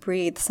difficult to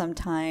breathe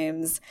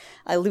sometimes.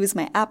 I lose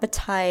my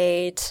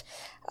appetite.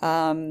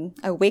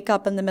 I wake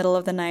up in the middle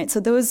of the night. So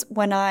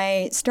when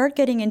I start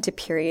getting into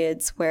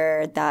periods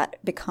where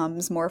that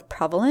becomes more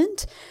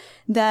prevalent,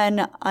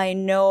 then I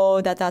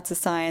know that that's a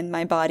sign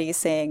my body is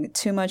saying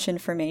too much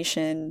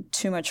information,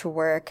 too much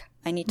work.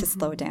 I need to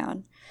slow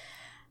down.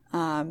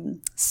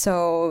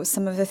 So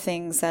some of the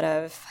things that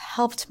have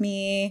helped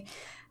me,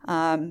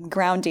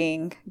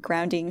 grounding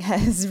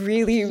has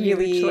really,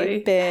 really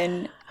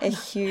been a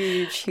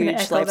huge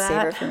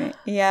lifesaver for me.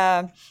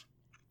 Yeah.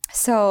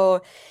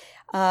 So,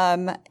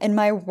 in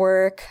my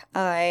work,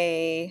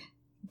 I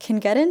can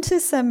get into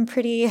some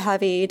pretty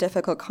heavy,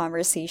 difficult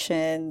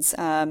conversations,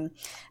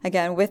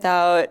 again,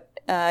 without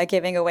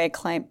giving away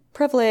client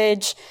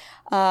privilege.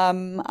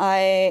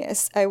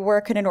 I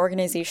work in an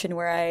organization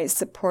where I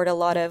support a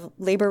lot of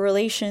labor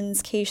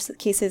relations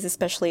cases,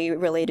 especially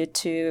related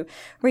to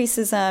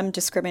racism,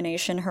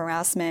 discrimination,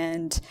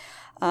 harassment.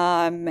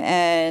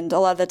 And a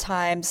lot of the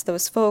times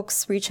those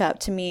folks reach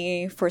out to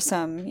me for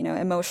some,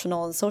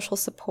 emotional and social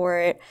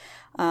support.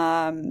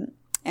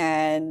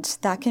 And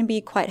that can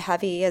be quite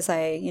heavy, as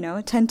I,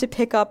 tend to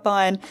pick up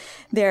on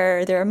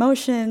their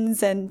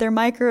emotions and their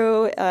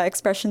micro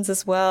expressions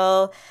as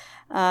well.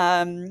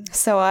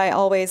 So I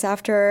always,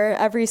 after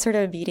every sort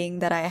of meeting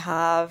that I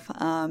have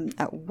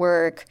at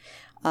work,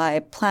 I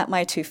plant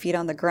my 2 feet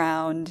on the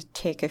ground,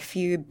 take a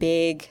few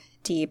big,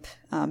 deep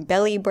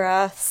belly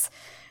breaths,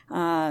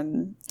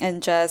 and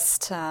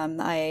just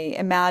I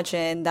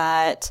imagine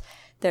that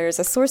there's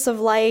a source of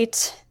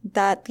light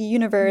that the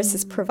universe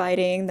is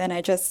providing. Then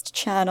I just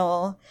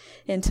channel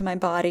into my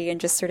body and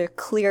just sort of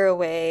clear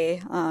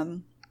away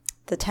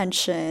the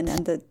tension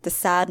and the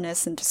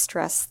sadness and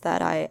distress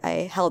that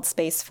I held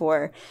space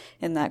for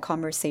in that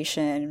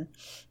conversation.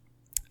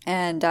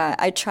 And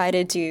I try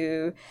to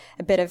do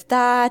a bit of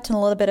that and a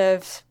little bit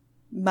of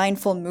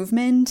mindful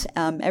movement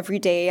every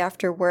day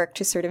after work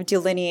to sort of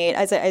delineate.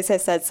 As I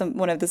said,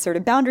 one of the sort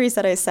of boundaries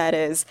that I set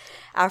is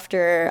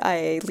after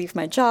I leave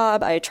my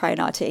job, I try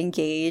not to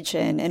engage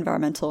in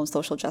environmental and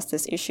social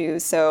justice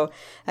issues. So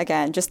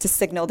again, just to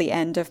signal the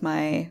end of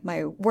my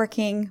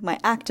working, my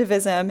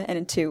activism, and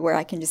into where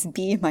I can just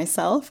be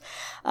myself.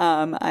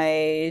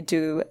 I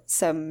do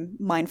some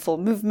mindful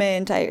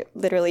movement. I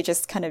literally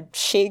just kind of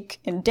shake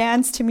and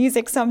dance to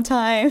music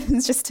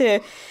sometimes just to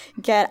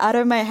get out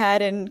of my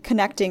head and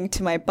connecting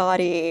to my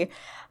body.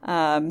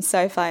 So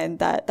I find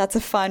that that's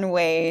a fun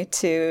way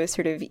to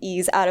sort of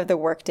ease out of the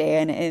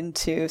workday and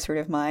into sort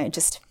of my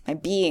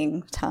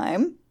being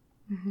time.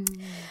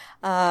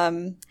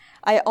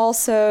 I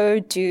also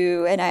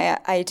do, and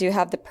I do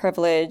have the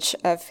privilege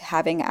of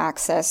having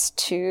access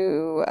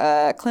to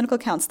a clinical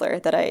counselor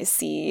that I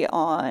see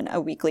on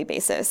a weekly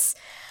basis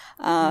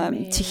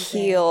to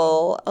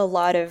heal a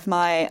lot of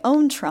my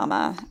own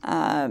trauma.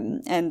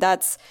 And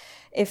that's,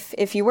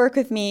 if you work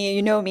with me,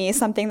 you know me,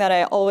 something that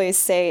I always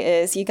say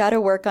is you got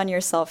to work on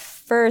yourself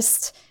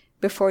first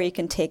before you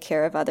can take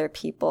care of other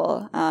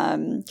people.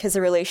 Because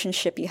the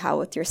relationship you have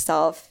with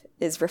yourself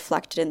is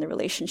reflected in the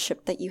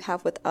relationship that you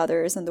have with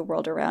others and the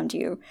world around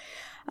you.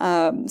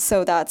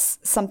 So that's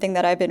something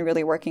that I've been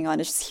really working on,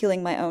 is just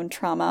healing my own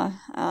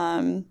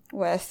trauma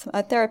with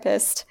a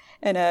therapist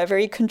in a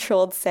very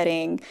controlled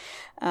setting.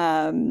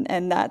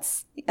 And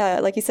that's,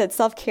 like you said,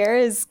 self-care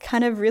is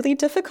kind of really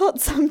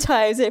difficult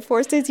sometimes. It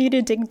forces you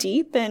to dig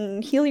deep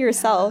and heal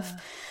yourself.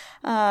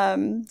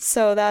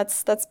 So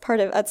that's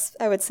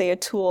I would say, a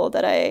tool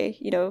that I,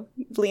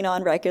 lean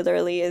on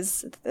regularly,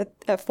 is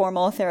a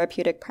formal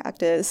therapeutic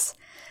practice.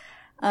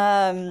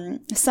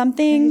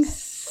 Something...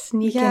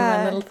 Sneak in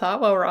one little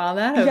thought while we're on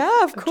that.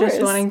 Of course.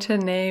 Just wanting to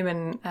name,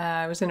 and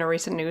I was in a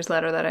recent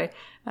newsletter that I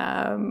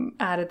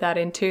added that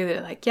into,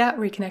 that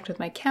reconnect with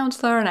my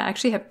counselor. And I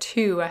actually have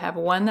two. I have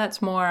one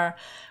that's more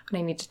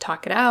when I need to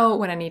talk it out,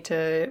 when I need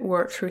to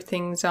work through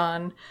things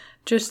on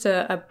just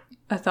a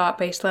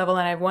thought-based level.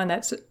 And I have one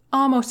that's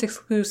almost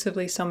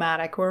exclusively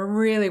somatic. We're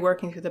really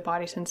working through the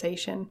body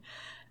sensation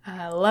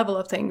level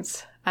of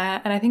things.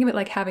 And I think of it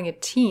like having a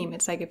team.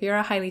 It's like, if you're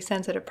a highly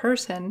sensitive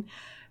person,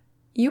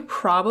 you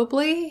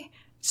probably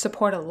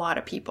support a lot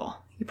of people.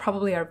 You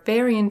probably are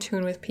very in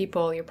tune with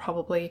people. You're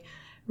probably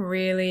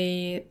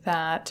really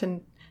that,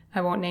 and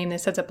I won't name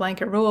this as a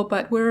blanket rule,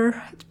 but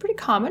it's pretty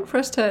common for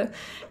us to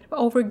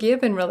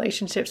overgive in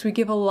relationships. We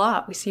give a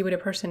lot. We see what a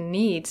person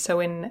needs.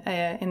 So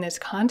in this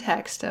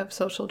context of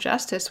social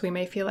justice, we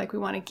may feel like we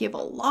want to give a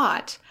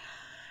lot.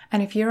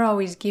 And if you're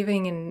always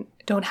giving and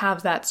don't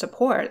have that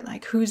support,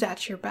 like, who's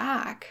at your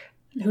back?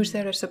 Who's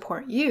there to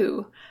support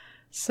you?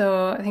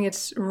 So I think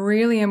it's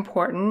really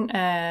important.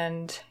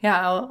 And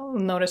I'll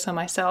notice on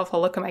myself, I'll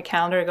look at my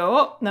calendar and go,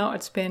 oh, no,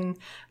 it's been a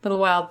little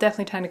while.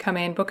 Definitely time to come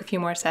in, book a few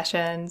more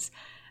sessions.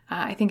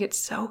 I think it's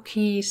so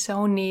key,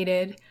 so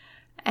needed.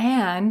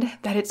 And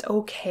that it's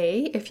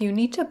okay if you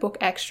need to book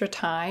extra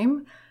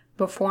time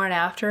before and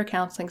after a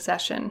counseling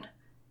session.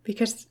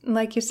 Because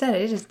like you said,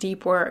 it is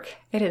deep work.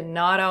 It is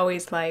not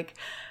always like,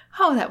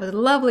 oh, that was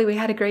lovely, we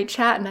had a great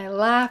chat and I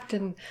laughed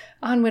and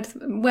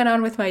went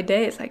on with my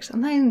day. It's like,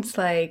 sometimes,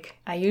 like,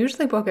 I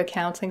usually book a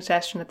counseling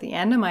session at the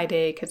end of my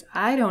day because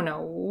I don't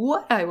know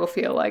what I will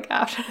feel like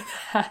after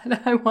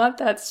that. I want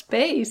that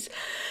space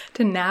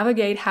to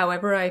navigate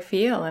however I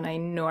feel, and I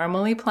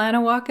normally plan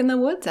a walk in the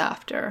woods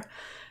after.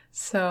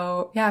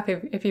 So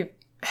if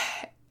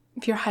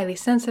you're highly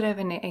sensitive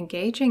and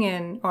engaging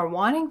in, or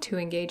wanting to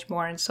engage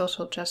more in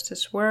social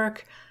justice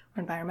work or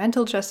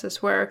environmental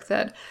justice work,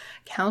 that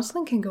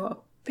counseling can go a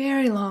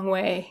very long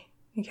way,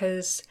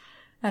 because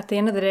at the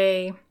end of the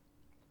day,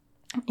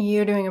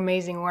 you're doing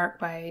amazing work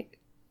by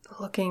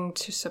looking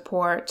to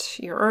support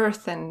your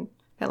earth and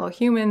fellow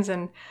humans,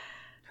 and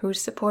who's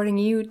supporting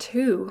you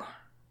too.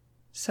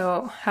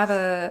 So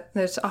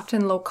there's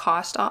often low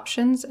cost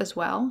options as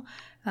well.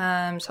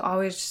 So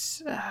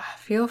always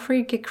feel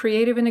free to get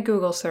creative in a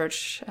Google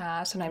search.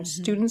 Sometimes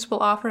students will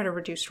offer at a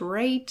reduced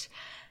rate,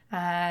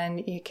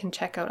 and you can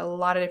check out a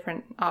lot of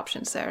different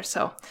options there.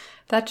 So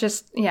that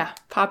just,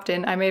 popped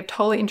in. I may have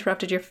totally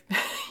interrupted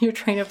your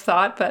train of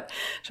thought, but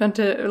just want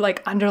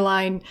to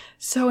underline,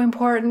 so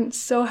important,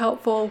 so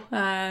helpful,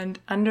 and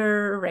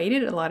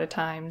underrated a lot of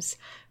times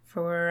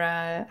for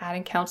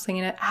adding counseling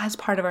in it as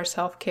part of our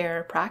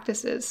self-care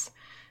practices.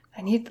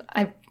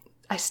 I'm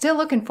still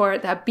looking for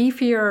it, that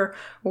beefier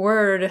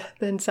word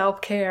than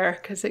self-care,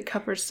 because it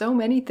covers so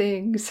many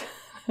things.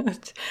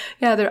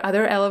 Are there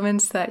other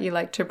elements that you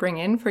like to bring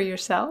in for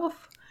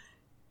yourself?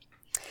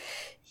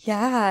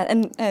 Yeah,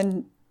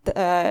 and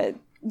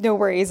no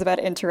worries about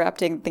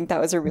interrupting. I think that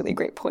was a really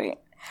great point.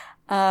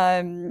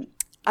 I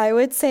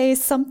would say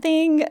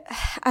something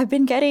I've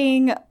been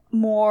getting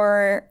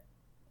more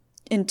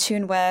in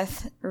tune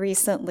with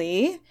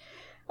recently,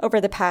 over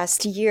the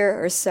past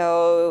year or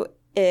so,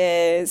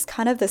 is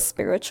kind of the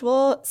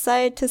spiritual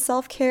side to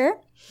self-care.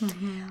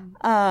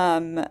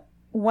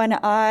 When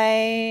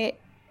I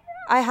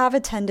have a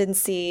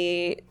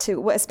tendency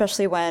to,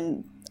 especially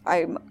when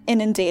I'm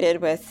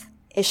inundated with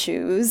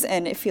issues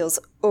and it feels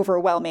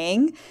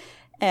overwhelming,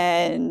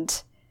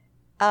 and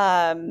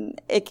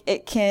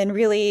it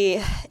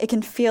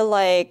can feel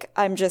like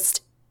I'm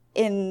just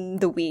in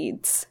the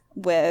weeds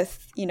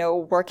with,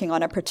 working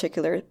on a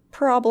particular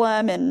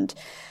problem, and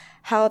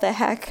how the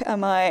heck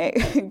am I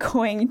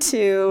going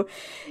to,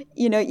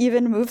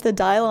 even move the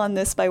dial on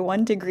this by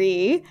 1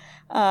 degree?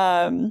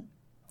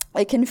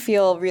 It can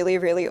feel really,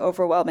 really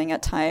overwhelming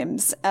at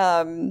times.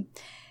 And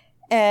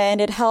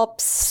it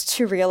helps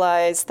to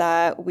realize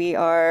that we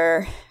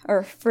are,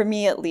 or for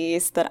me at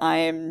least, that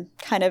I'm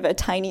kind of a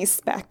tiny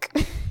speck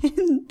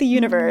in the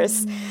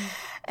universe.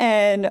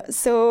 And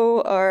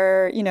so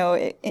are,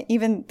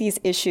 even these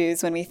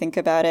issues, when we think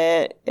about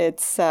it,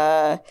 it's,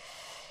 when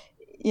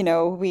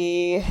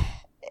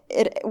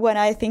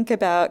I think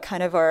about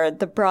kind of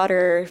the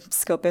broader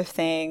scope of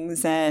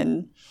things,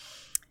 and,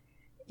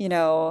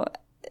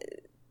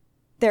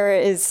 there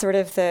is sort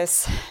of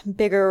this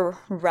bigger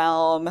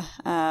realm,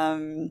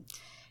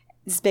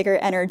 this bigger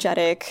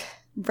energetic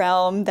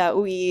realm that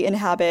we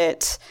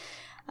inhabit,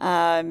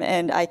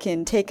 And I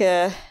can take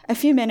a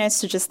few minutes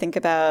to just think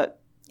about,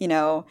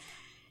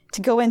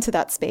 to go into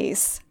that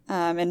space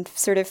and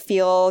sort of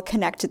feel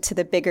connected to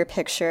the bigger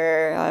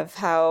picture of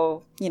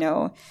how,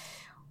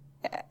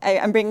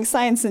 I'm bringing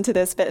science into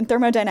this, but in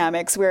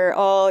thermodynamics, we're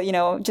all,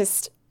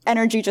 just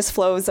energy just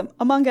flows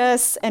among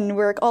us and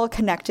we're all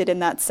connected in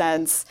that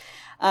sense.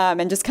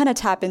 And just kind of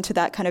tap into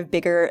that kind of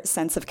bigger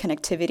sense of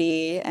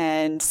connectivity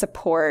and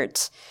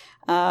support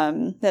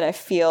that I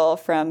feel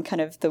from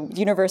kind of the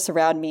universe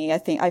around me.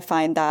 I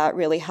find that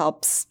really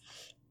helps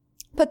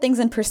put things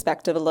in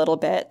perspective a little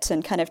bit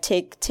and kind of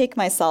take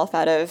myself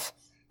out of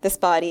this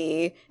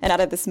body and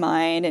out of this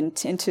mind and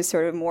into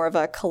sort of more of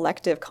a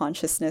collective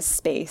consciousness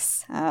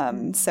space.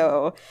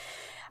 So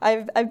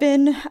I've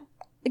been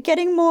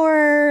getting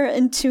more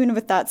in tune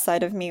with that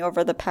side of me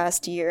over the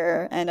past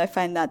year. And I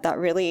find that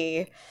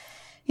really,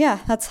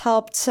 that's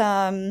helped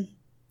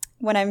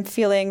when I'm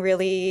feeling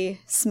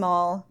really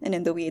small and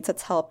in the weeds.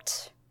 It's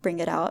helped bring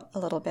it out a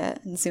little bit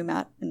and zoom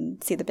out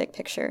and see the big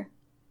picture.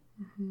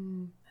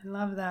 Mm-hmm. I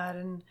love that.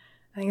 And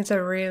I think it's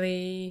a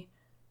really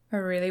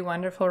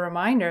wonderful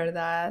reminder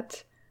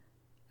that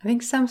I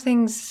think some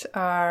things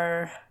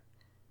are,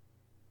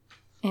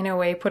 in a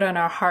way, put on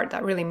our heart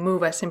that really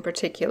move us in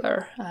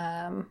particular.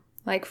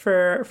 Like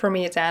for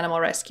me, it's animal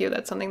rescue.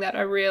 That's something that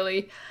I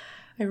really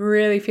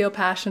feel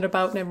passionate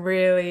about, and I'm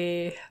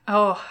really,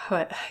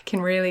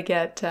 can really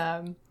get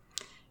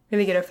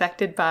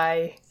affected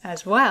by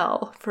as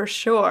well, for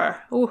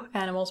sure. Oh,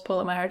 animals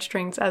pull at my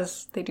heartstrings,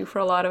 as they do for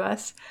a lot of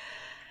us.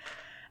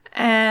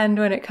 And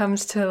when it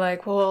comes to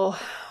like, well,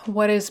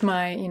 what is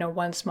my,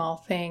 one small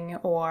thing,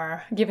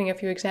 or giving a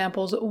few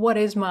examples, what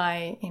is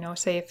my,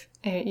 say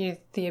if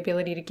the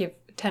ability to give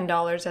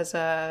 $10 as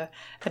a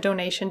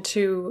donation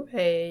to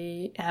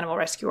a animal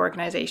rescue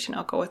organization.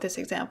 I'll go with this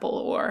example.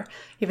 Or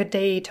you have a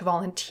day to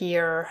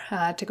volunteer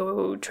to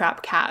go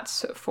trap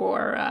cats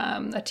for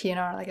a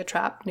TNR, like a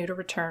trap neuter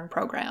return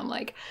program,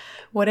 like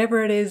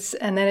whatever it is.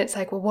 And then it's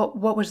like, well,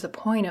 what was the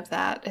point of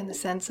that, in the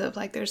sense of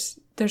like, there's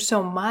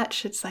so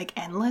much, it's like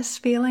endless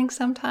feeling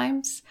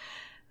sometimes.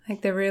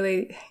 Like they're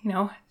really,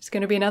 it's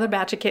going to be another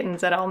batch of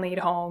kittens that all need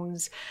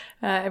homes.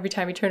 Every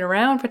time you turn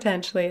around,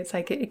 potentially, it's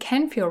like it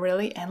can feel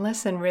really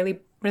endless and really,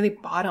 really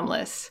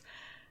bottomless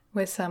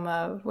with some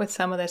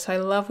of this. So I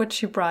love what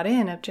you brought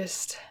in of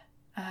just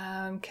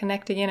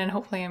connecting in, and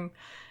hopefully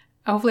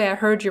I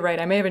heard you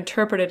right. I may have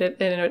interpreted it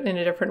in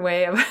a different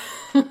way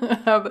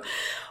of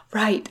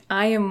right.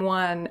 I am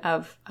one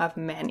of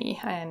many,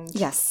 and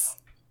yes,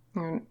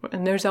 and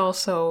there's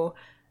also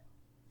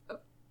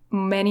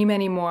many,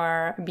 many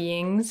more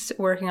beings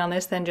working on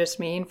this than just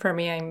me. And for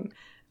me, I'm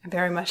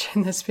very much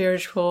in the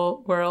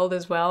spiritual world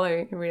as well.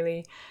 I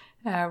really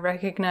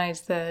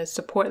recognize the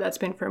support that's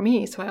been for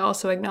me. So I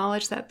also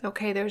acknowledge that,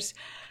 okay, there's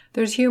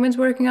humans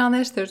working on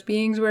this, there's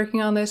beings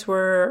working on this.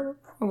 We're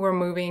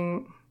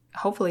moving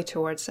hopefully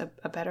towards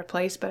a better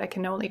place, but I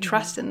can only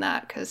trust in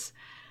that, because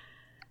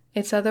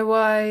it's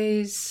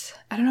otherwise,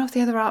 I don't know if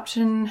the other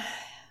option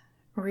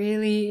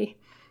really,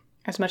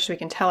 as much as we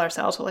can tell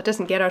ourselves, well, it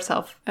doesn't get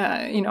ourselves,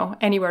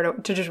 anywhere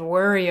to just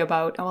worry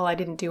about, oh, well, I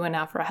didn't do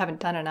enough, or I haven't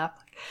done enough.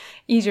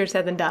 Easier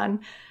said than done.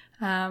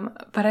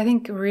 But I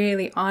think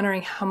really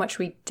honoring how much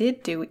we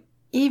did do,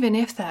 even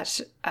if that's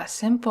a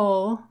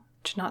simple,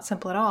 not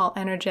simple at all,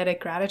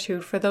 energetic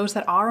gratitude for those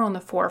that are on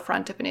the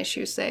forefront of an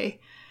issue, say.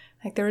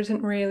 Like there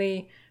isn't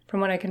really, from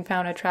what I can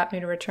found, a trap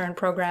neuter return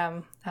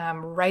program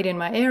right in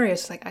my area.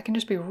 So like I can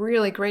just be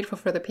really grateful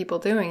for the people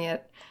doing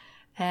it.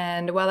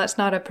 And while that's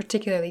not a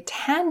particularly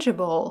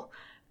tangible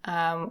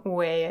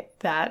way,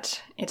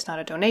 that it's not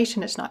a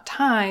donation, it's not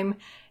time,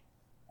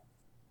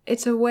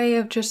 it's a way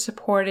of just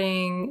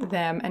supporting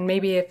them. And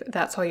maybe if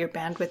that's all your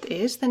bandwidth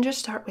is, then just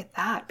start with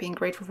that, being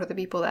grateful for the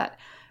people that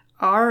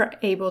are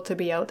able to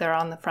be out there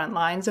on the front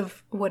lines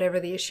of whatever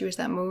the issue is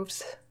that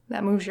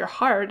moves your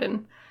heart.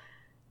 And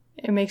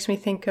it makes me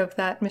think of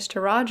that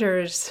Mr.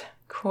 Rogers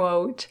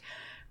quote,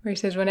 where he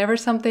says, whenever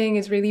something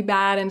is really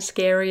bad and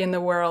scary in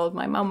the world,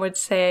 my mom would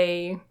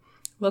say,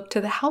 look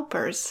to the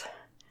helpers.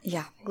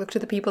 Yeah. Look to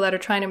the people that are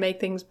trying to make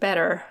things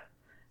better.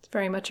 It's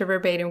very much a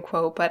verbatim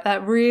quote, but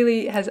that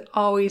really has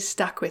always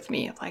stuck with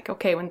me. Like,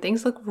 okay, when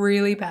things look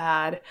really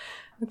bad,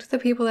 look to the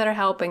people that are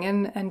helping,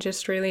 and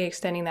just really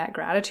extending that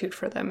gratitude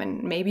for them.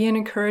 And maybe an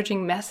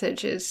encouraging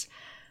message is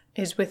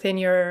within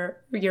your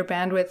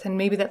bandwidth, and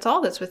maybe that's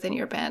all that's within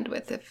your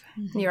bandwidth. If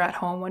you're at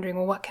home wondering,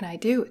 well, what can I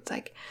do? It's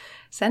like,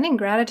 sending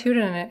gratitude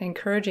and an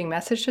encouraging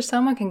message to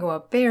someone can go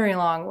a very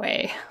long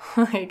way.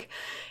 Like,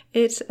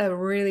 it's a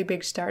really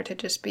big start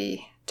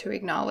to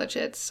acknowledge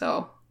it.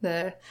 So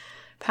the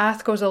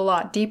path goes a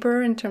lot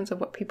deeper in terms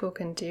of what people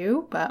can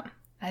do, but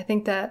I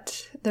think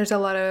that there's a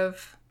lot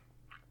of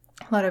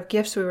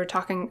gifts. We were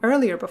talking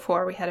earlier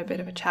before we had a bit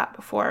of a chat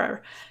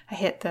before I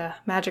hit the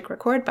magic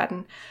record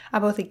button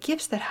about the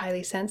gifts that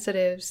highly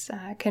sensitives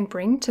can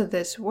bring to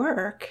this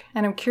work.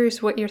 And I'm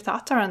curious what your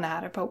thoughts are on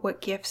that, about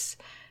what gifts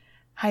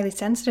highly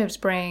sensitives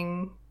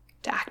bring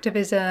to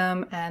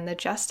activism and the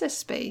justice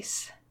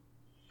space.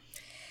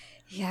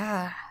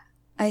 Yeah,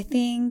 I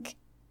think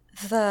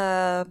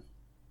the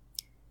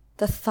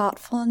the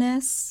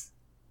thoughtfulness,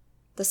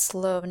 the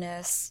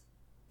slowness,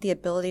 the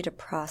ability to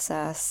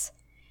process,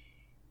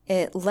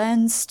 it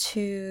lends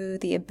to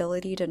the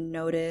ability to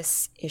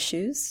notice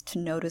issues, to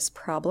notice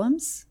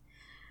problems.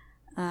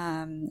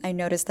 I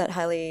noticed that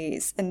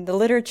in the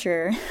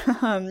literature,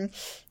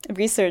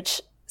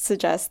 research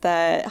suggests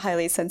that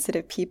highly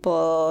sensitive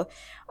people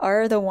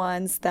are the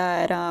ones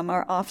that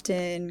are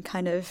often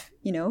kind of,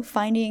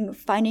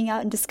 finding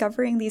out and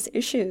discovering these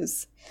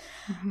issues.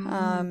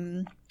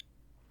 Mm-hmm.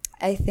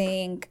 I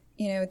think,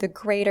 the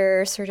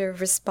greater sort of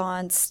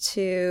response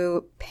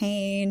to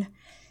pain,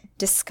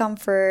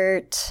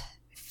 discomfort,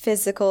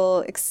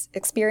 physical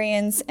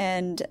experience,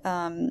 and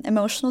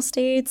emotional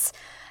states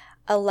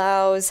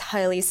allows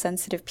highly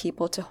sensitive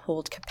people to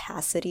hold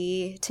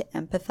capacity, to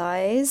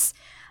empathize,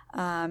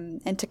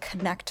 and to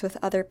connect with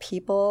other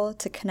people,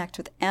 to connect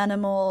with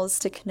animals,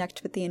 to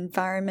connect with the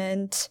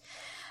environment.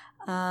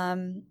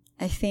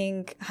 I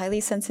think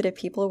highly sensitive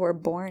people were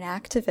born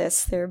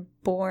activists. They're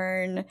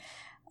born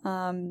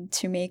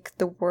to make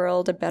the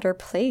world a better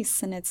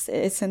place, and it's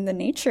in the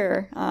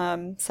nature.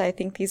 So I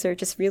think these are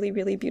just really,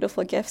 really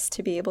beautiful gifts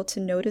to be able to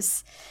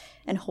notice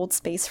and hold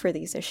space for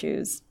these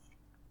issues.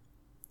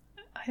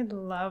 I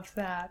love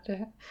that.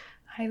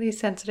 Highly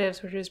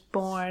sensitives were just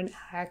born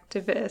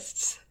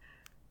activists.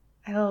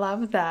 I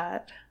love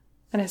that.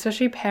 And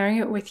especially pairing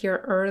it with your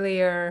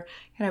earlier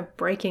kind of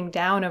breaking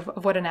down of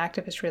what an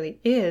activist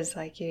really is,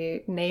 like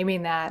you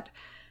naming that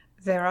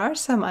there are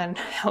some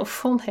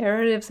unhelpful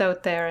narratives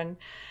out there,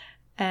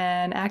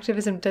 and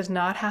activism does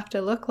not have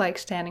to look like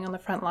standing on the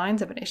front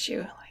lines of an issue.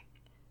 Like,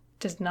 it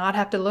does not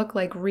have to look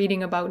like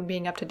reading about and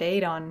being up to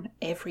date on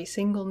every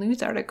single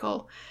news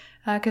article,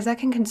 because that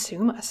can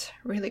consume us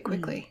really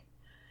quickly.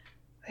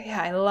 But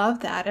yeah, I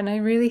love that. And I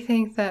really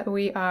think that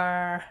we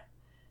are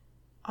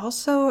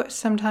also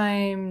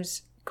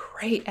sometimes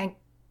great at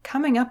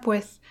coming up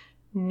with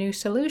new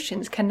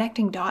solutions,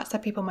 connecting dots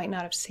that people might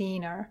not have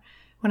seen. Or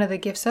one of the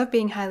gifts of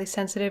being highly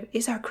sensitive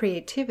is our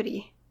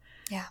creativity.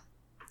 Yeah.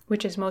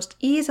 Which is most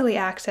easily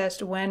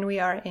accessed when we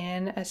are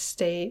in a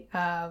state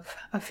of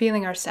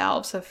feeling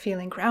ourselves, of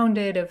feeling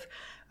grounded, of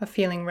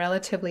feeling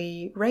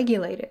relatively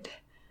regulated.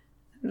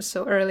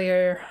 So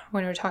earlier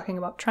when we were talking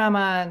about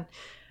trauma,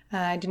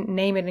 and I didn't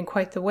name it in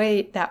quite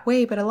that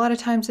way, but a lot of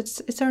times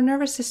it's our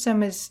nervous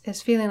system is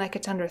feeling like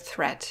it's under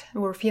threat.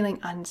 We're feeling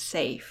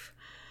unsafe.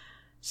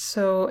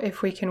 So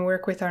if we can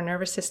work with our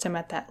nervous system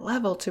at that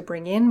level to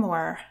bring in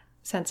more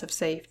sense of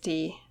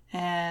safety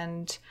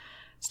and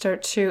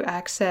start to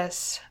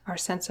access our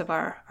sense of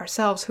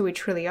ourselves, who we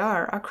truly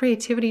are, our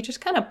creativity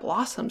just kind of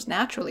blossoms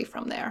naturally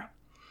from there.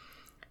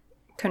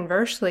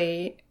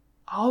 Conversely,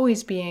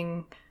 always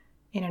being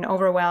in an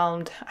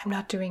overwhelmed, I'm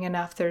not doing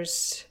enough,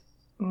 there's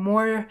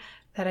more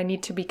that I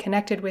need to be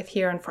connected with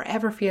here, and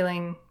forever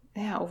feeling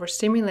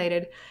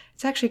overstimulated,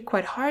 it's actually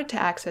quite hard to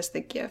access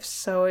the gifts.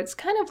 So it's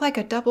kind of like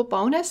a double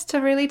bonus to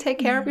really take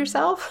care of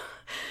yourself.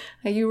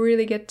 You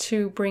really get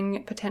to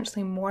bring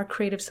potentially more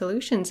creative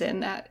solutions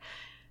in that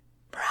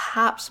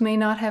perhaps may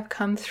not have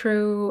come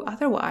through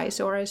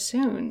otherwise or as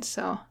soon.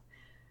 So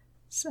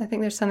I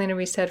think there's something to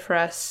be said for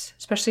us,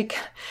 especially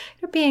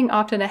being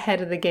often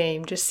ahead of the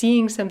game, just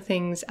seeing some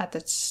things at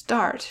the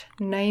start,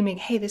 naming,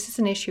 hey, this is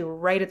an issue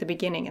right at the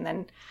beginning, and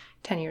then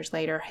 10 years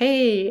later,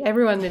 hey,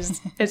 everyone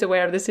is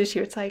aware of this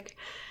issue. It's like,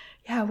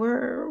 yeah,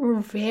 we're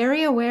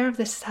very aware of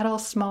the subtle,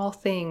 small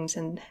things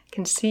and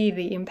can see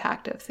the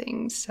impact of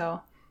things.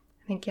 So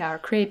I think, our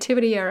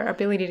creativity, our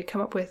ability to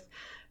come up with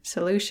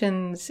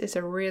solutions is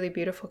a really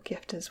beautiful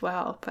gift as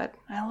well. But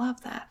I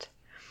love that.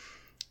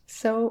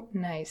 So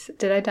nice.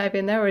 Did I dive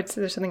in there, or is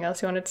there something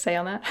else you wanted to say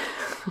on that?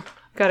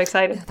 Got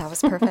excited. Yeah, that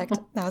was perfect.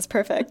 That was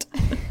perfect.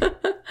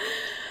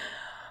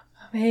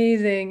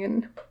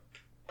 Amazing.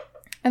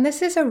 And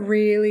this is a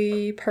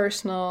really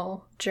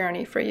personal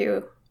journey for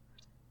you.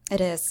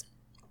 It is.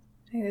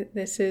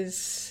 This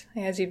is,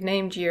 as you've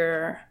named,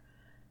 your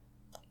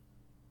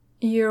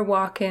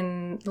walk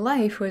in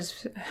life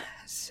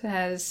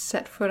has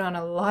set foot on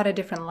a lot of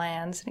different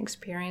lands and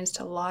experienced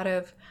a lot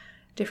of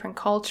different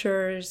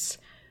cultures.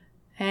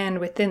 And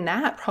within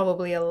that,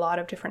 probably a lot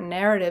of different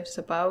narratives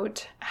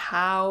about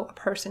how a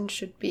person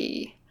should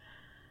be,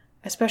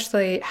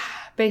 especially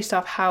based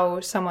off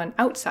how someone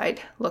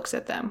outside looks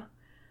at them.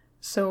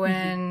 So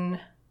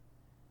when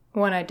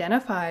one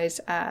identifies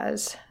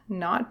as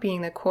not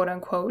being the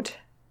quote-unquote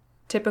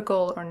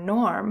typical or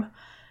norm,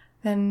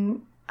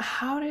 then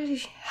how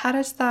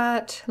does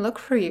that look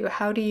for you?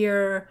 How do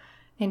your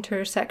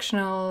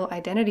intersectional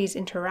identities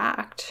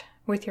interact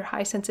with your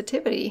high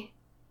sensitivity?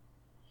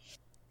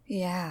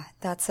 Yeah,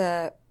 that's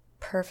a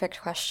perfect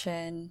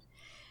question.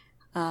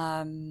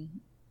 And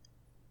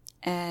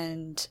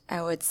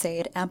I would say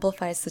it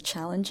amplifies the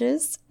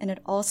challenges and it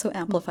also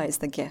amplifies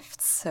the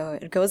gifts. So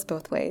it goes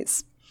both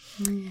ways.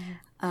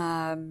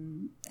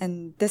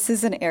 And this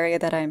is an area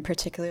that I'm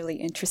particularly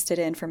interested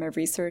in from a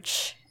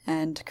research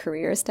and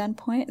career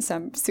standpoint. So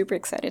I'm super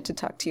excited to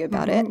talk to you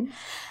about it.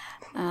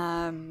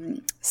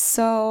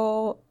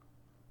 So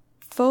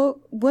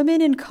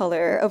women in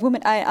color,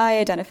 I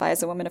identify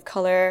as a woman of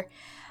color.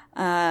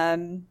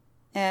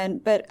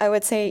 But I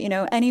would say,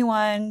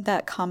 anyone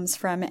that comes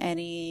from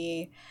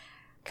any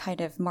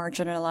kind of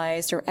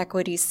marginalized or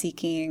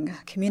equity-seeking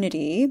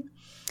community,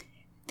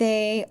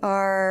 they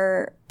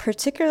are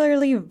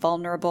particularly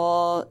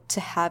vulnerable to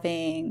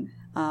having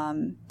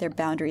their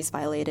boundaries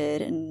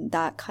violated. And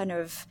that kind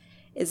of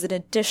is an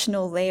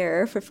additional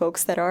layer for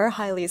folks that are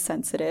highly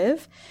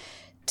sensitive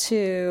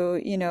to,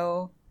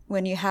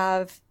 when you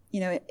have,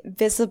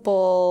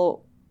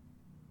 visible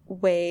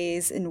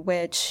ways in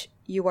which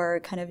you are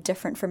kind of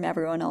different from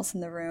everyone else in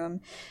the room.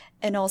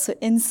 And also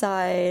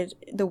inside,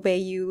 the way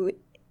you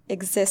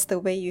exist, the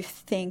way you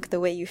think, the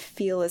way you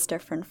feel is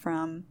different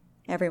from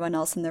everyone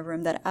else in the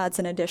room. That adds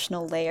an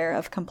additional layer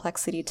of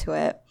complexity to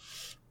it.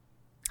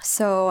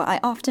 So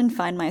I often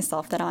find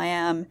myself that I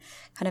am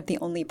kind of the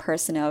only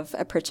person of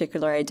a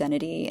particular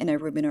identity in a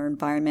room or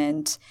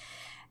environment.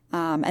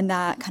 And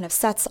that kind of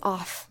sets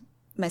off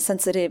my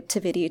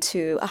sensitivity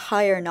to a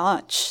higher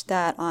notch,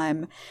 that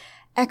I'm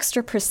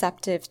extra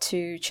perceptive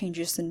to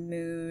changes in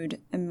mood,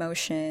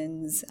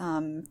 emotions,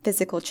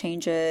 physical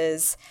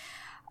changes.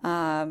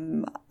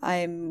 I'm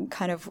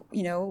kind of,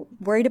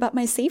 worried about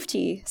my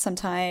safety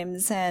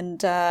sometimes.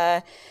 And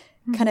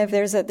kind of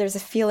there's a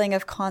feeling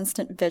of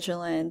constant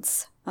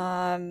vigilance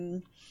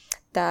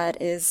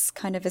that is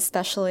kind of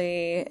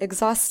especially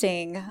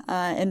exhausting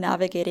in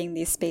navigating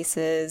these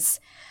spaces.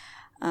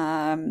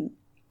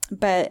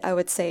 But I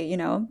would say,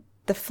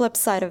 the flip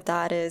side of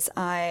that is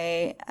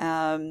I,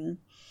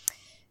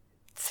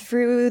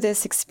 through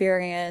this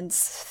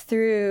experience,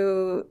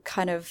 through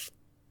kind of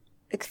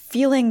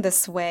feeling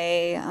this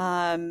way,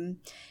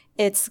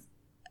 it's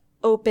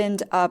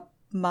opened up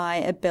my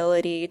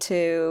ability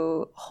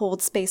to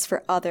hold space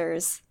for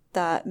others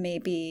that may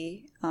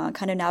be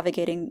kind of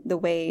navigating the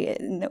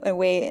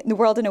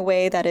world in a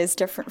way that is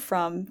different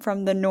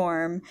from the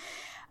norm.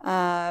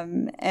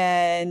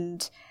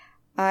 And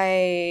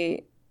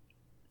I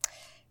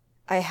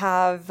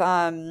have,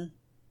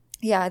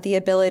 the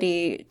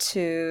ability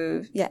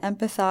to,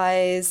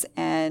 empathize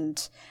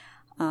and,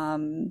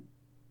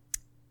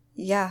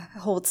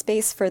 hold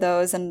space for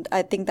those. And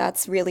I think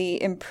that's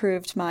really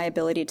improved my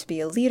ability to be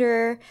a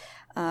leader.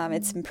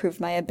 It's improved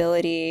my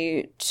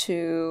ability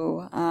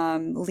to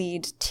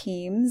lead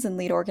teams and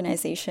lead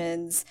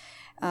organizations.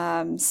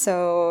 I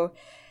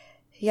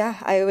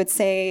would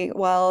say,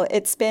 well,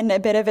 it's been a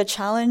bit of a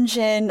challenge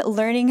in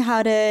learning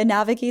how to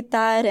navigate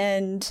that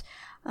and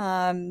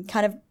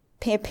kind of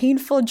a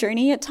painful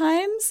journey at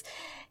times.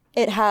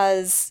 It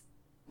has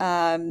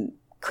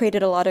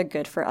created a lot of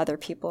good for other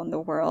people in the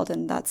world,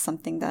 and that's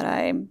something that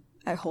I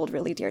hold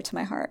really dear to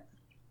my heart.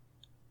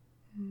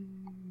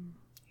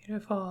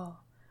 Beautiful.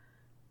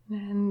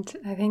 And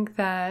I think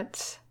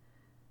that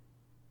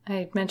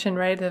I mentioned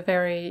right at the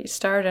very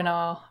start, and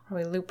I'll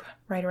probably loop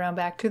right around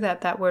back to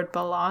that word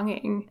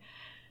belonging.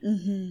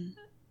 Mm-hmm.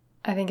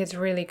 I think it's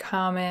really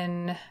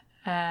common,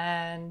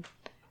 and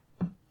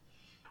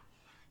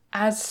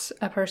as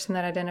a person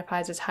that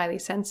identifies as highly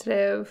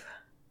sensitive,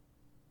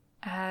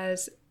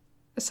 as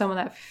someone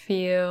that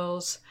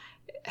feels,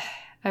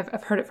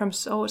 I've heard it from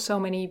so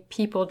many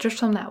people, just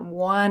from that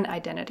one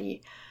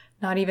identity,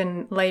 not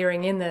even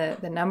layering in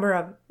the number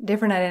of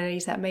different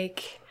identities that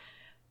make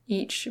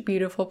each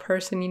beautiful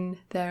person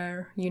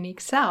their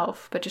unique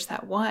self, but just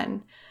that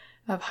one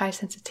of high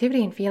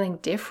sensitivity and feeling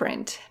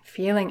different,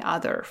 feeling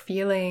other,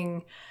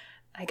 feeling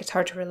like it's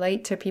hard to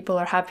relate to people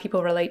or have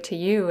people relate to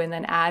you, and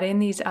then add in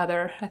these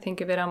other, I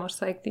think of it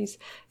almost like these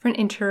different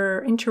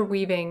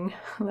interweaving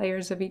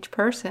layers of each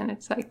person.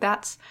 It's like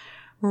that's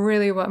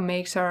really what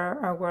makes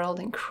our world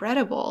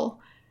incredible,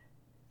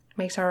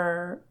 makes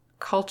our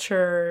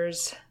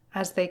cultures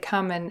as they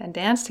come and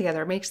dance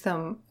together, makes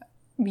them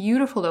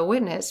beautiful to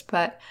witness.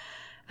 But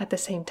at the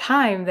same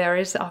time, there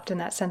is often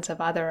that sense of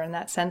other and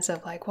that sense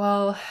of like,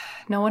 well,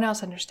 no one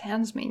else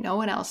understands me. No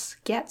one else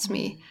gets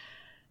me.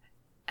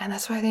 And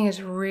that's why I think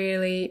it's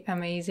really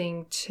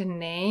amazing to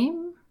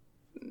name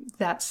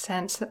that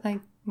sense, that like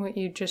what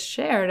you just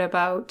shared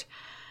about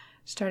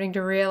starting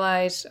to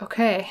realize,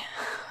 okay,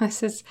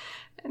 this is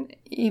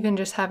even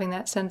just having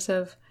that sense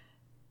of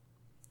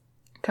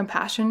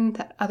compassion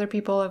that other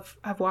people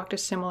have walked a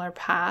similar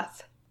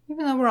path.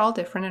 Even though we're all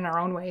different in our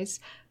own ways,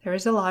 there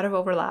is a lot of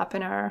overlap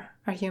in our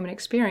human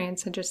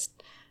experience, and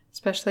just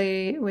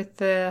especially with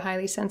the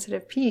highly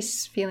sensitive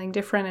piece, feeling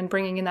different and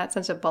bringing in that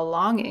sense of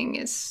belonging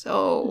is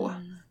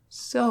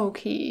so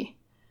key.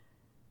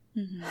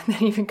 Mm-hmm. And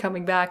then even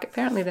coming back,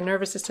 apparently the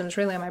nervous system is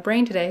really on my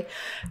brain today,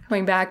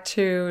 coming back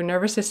to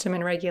nervous system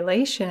and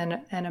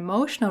regulation and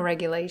emotional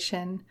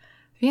regulation,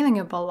 feeling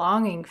of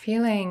belonging,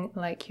 feeling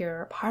like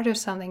you're a part of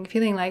something,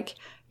 feeling like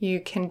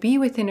you can be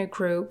within a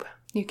group,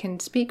 you can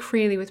speak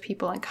freely with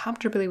people and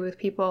comfortably with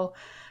people.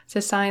 It's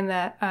a sign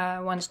that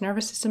one's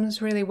nervous system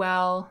is really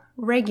well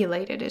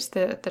regulated is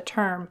the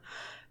term.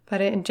 But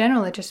in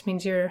general, it just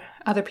means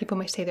other people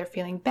may say they're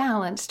feeling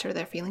balanced or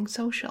they're feeling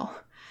social.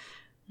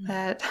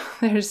 That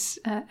there's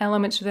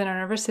elements within our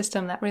nervous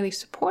system that really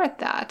support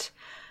that.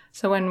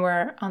 So when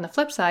we're on the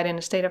flip side in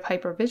a state of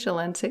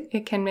hypervigilance,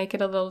 it can make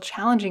it a little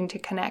challenging to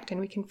connect,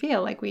 and we can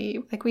feel like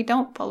we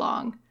don't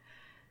belong.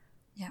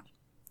 Yeah.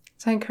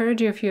 So I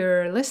encourage you, if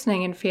you're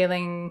listening and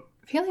feeling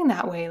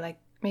that way, like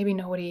maybe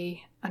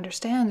nobody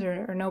understands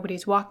or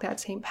nobody's walked that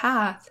same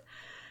path,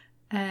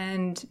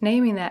 and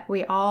naming that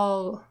we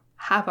all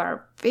have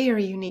our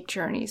very unique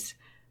journeys,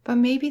 but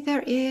maybe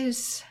there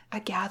is a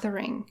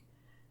gathering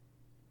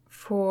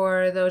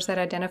for those that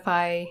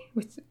identify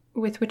with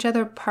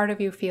whichever part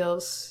of you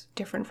feels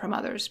different from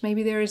others.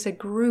 Maybe there is a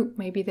group,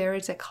 maybe there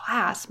is a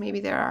class, maybe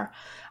there are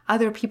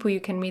other people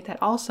you can meet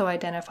that also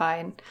identify.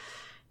 And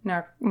in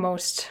our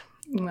most,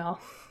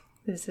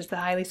 this is the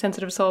Highly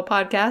Sensitive Soul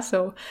podcast,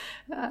 so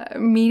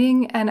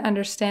meeting and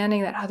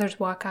understanding that others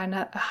walk on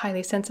a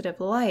highly sensitive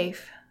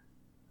life,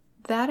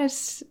 that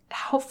is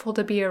helpful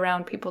to be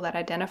around people that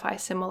identify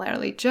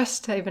similarly,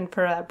 just even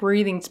for a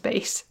breathing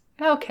space.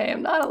 Okay,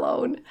 I'm not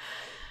alone.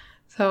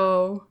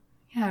 So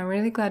yeah, I'm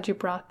really glad you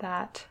brought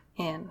that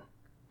in.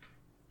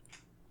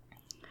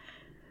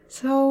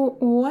 So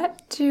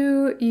what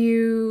do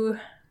you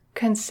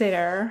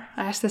consider,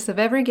 I ask this of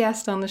every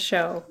guest on the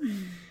show,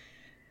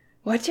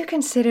 what do you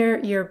consider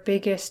your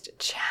biggest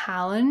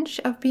challenge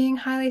of being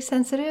highly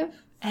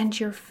sensitive and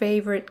your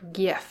favorite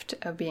gift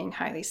of being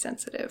highly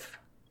sensitive?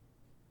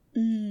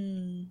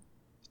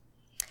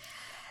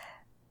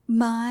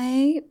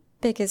 My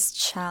biggest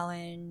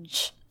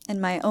challenge in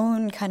my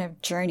own kind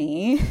of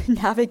journey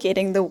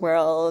navigating the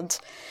world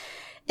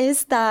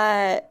is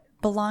that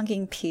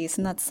belonging piece.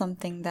 And that's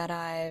something that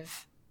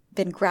I've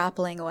been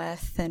grappling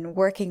with and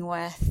working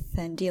with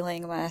and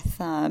dealing with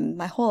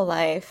my whole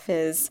life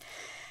is,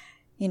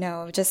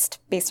 just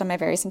based on my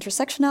various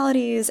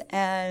intersectionalities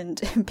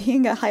and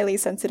being a highly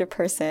sensitive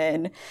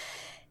person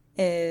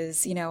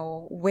is,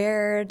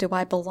 where do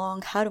I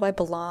belong? How do I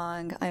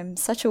belong? I'm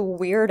such a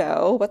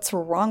weirdo. What's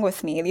wrong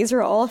with me? These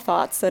are all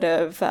thoughts that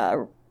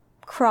have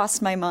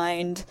crossed my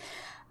mind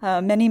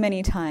many,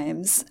 many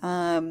times.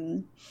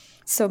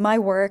 So my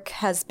work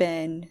has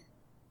been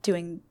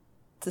doing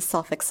the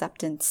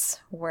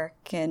self-acceptance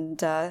work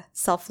and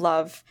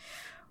self-love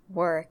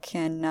work.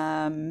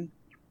 And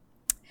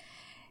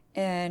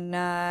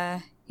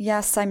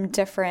yes, I'm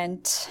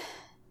different,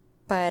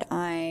 but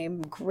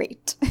I'm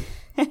great.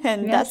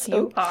 And yes,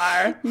 you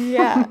are.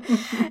 Yeah.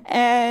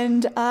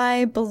 And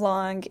I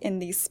belong in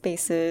these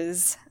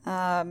spaces.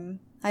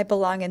 I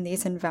belong in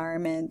these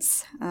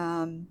environments.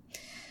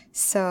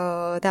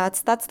 So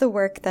that's the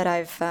work that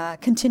I've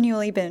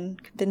continually been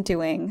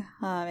doing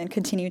and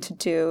continue to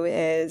do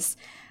is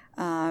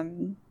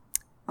on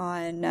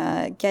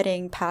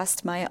getting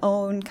past my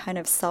own kind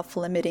of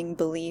self-limiting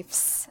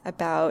beliefs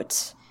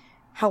about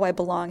how I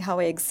belong, how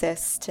I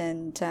exist,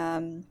 and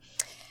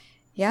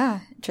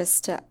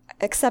just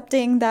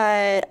accepting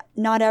that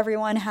not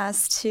everyone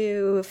has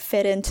to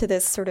fit into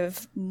this sort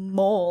of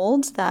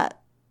mold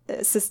that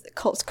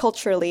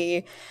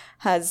culturally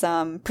has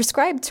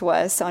prescribed to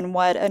us on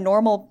what a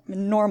normal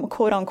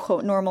quote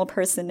unquote normal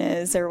person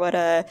is, or what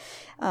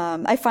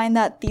I find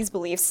that these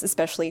beliefs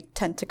especially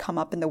tend to come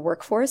up in the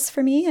workforce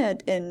for me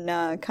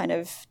in kind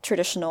of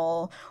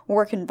traditional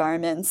work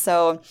environments.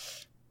 So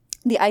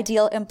the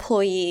ideal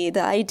employee,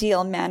 the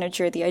ideal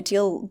manager, the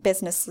ideal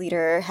business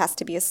leader has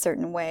to be a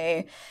certain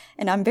way.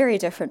 And I'm very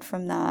different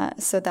from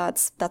that. So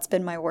that's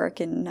been my work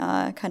in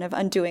kind of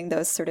undoing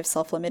those sort of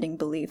self-limiting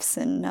beliefs,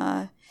 and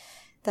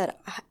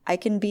that I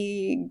can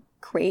be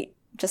great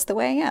just the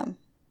way I am.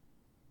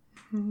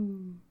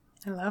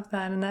 I love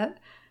that. And that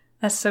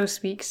so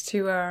speaks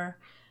to a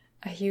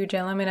huge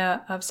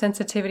element of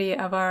sensitivity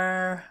of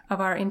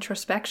our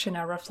introspection,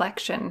 our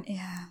reflection.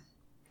 Yeah.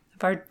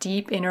 Our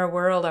deep inner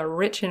world, our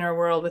rich inner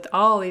world with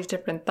all these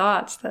different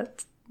thoughts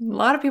that a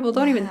lot of people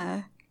don't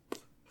even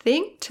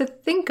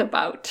think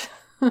about.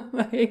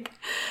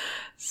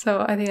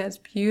 So I think that's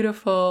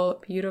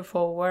beautiful,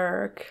 beautiful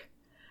work.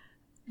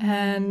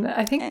 And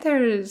I think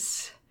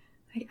there's,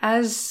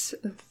 as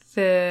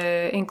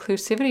the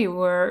inclusivity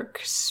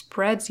work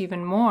spreads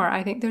even more,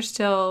 I think there's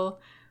a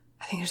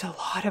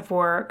lot of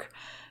work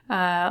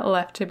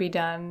left to be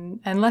done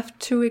and left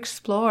to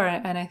explore.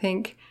 And I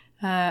think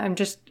I'm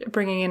just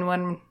bringing in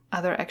one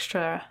other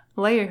extra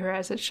layer here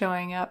as it's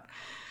showing up,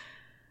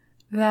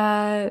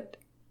 that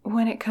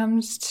when it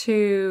comes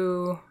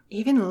to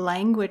even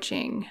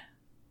languaging,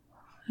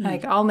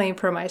 like I'll name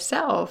for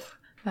myself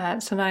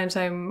that sometimes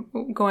I'm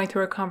going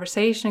through a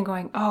conversation and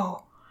going,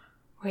 oh,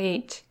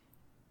 wait,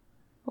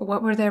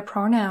 what were their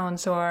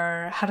pronouns,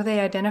 or how do they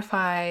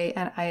identify?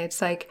 And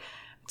it's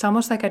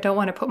almost like I don't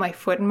want to put my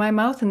foot in my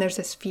mouth, and there's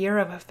this fear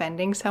of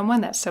offending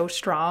someone that's so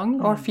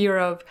strong, or fear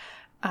of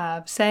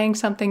saying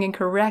something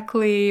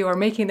incorrectly or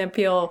making them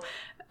feel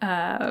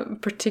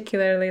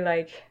particularly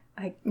like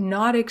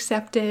not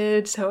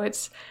accepted. So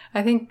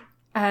I think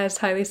as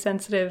highly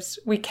sensitives,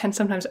 we can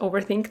sometimes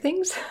overthink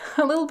things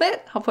a little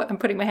bit. I'm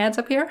putting my hands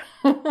up here.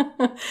 So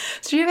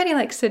do you have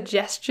any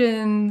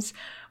suggestions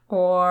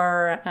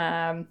or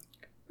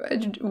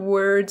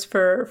words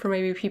for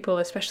maybe people,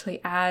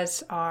 especially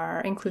as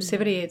our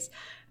inclusivity is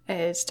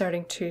is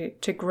starting to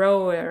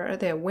grow, or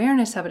the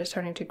awareness of it is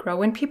starting to grow.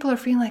 When people are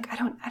feeling like I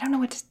don't know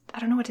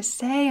what to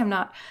say, I'm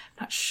not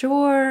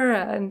sure,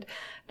 and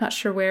not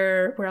sure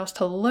where else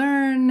to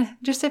learn.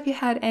 Just if you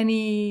had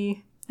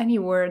any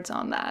words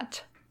on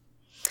that.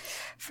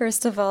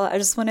 First of all, I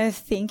just want to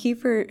thank you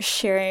for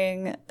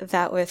sharing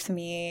that with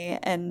me.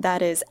 And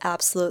that is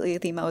absolutely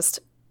the most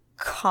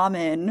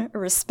common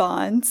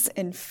response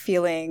and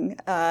feeling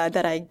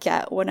that I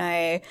get when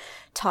I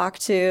talk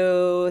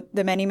to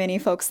the many, many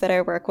folks that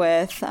I work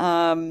with.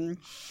 It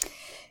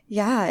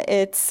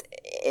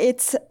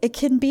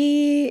can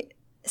be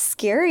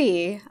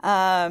scary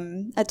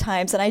at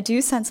times. And I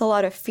do sense a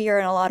lot of fear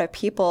in a lot of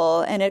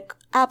people. And it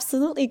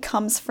absolutely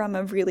comes from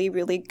a really,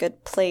 really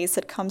good place.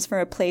 It comes from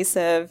a place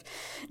of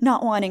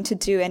not wanting to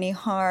do any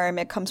harm.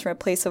 It comes from a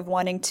place of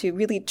wanting to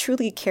really,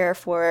 truly care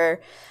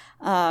for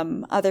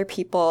other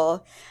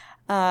people.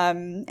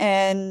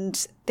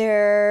 And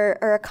there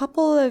are a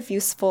couple of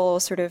useful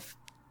sort of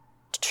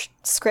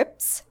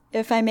scripts,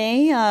 if I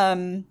may,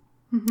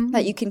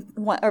 that you can,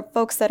 or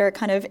folks that are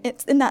kind of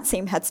in that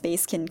same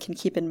headspace can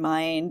keep in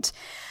mind.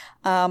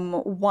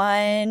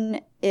 One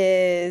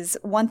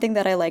thing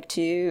that I like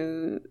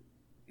to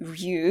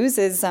use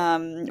is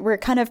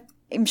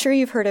I'm sure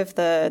you've heard of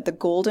the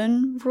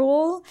golden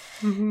rule,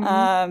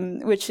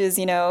 which is,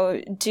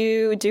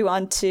 do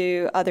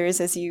unto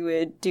others as you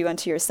would do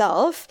unto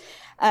yourself.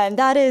 And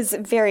that is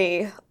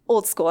very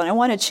old school, and I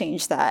want to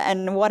change that.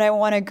 And what I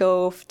want to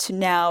go to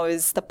now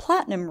is the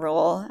platinum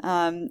rule,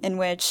 in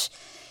which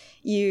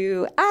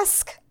you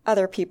ask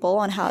other people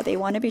on how they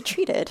want to be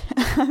treated.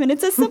 I mean,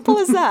 it's as simple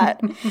as that.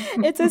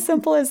 It's as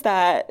simple as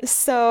that.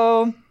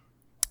 So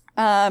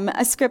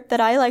a script that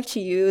I like to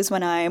use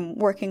when I'm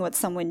working with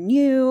someone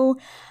new,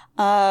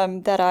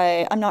 that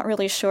I'm not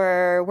really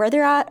sure where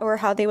they're at or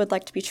how they would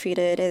like to be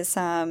treated, is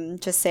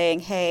just saying,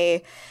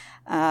 hey,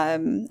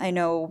 I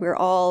know we're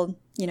all,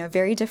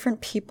 very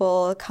different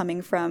people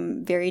coming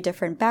from very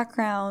different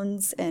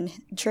backgrounds and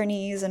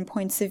journeys and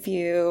points of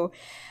view.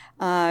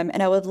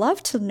 And I would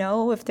love to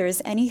know if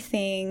there's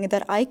anything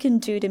that I can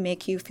do to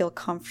make you feel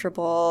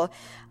comfortable,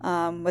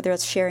 whether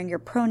it's sharing your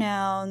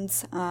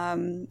pronouns,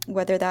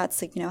 whether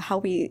that's how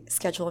we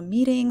schedule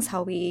meetings,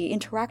 how we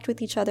interact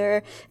with each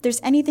other. If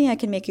there's anything I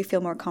can make you feel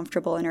more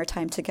comfortable in our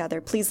time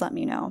together, please let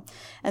me know.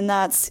 And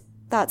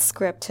that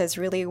script has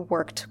really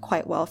worked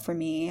quite well for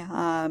me,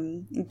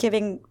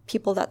 giving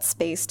people that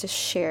space to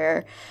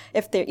share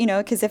if they're,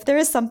 because if there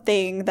is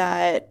something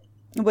that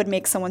would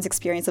make someone's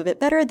experience a bit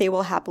better, they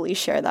will happily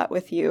share that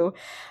with you.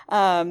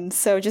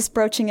 So just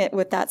broaching it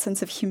with that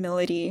sense of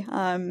humility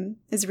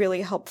is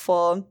really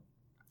helpful.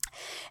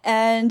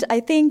 And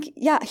I think,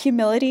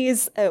 humility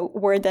is a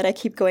word that I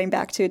keep going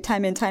back to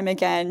time and time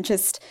again,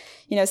 just,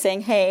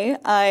 saying, hey,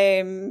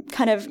 I'm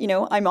kind of,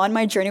 I'm on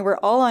my journey. We're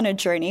all on a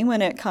journey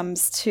when it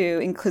comes to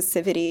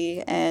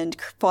inclusivity and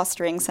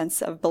fostering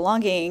sense of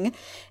belonging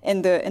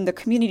in the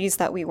communities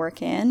that we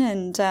work in.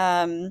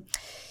 And,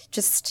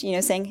 just,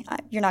 saying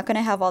you're not going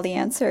to have all the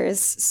answers.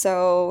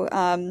 So,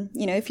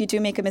 if you do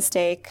make a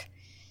mistake,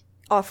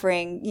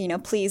 offering,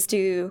 please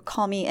do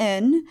call me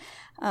in.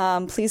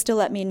 Please do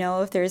let me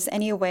know if there's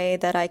any way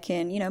that I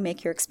can,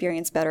 make your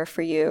experience better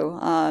for you.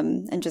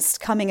 And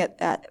just coming at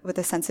that with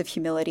a sense of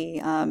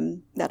humility,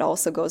 that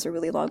also goes a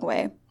really long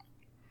way.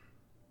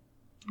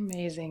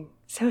 Amazing.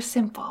 So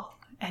simple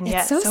and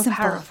yet so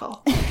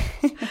powerful.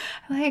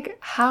 Like,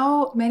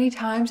 how many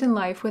times in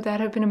life would that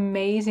have been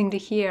amazing to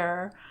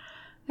hear?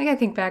 I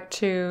think back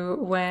to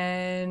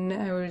when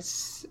I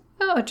was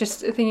just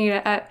thinking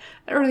at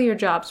earlier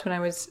jobs when I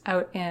was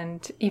out,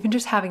 and even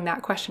just having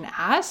that question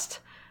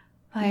asked,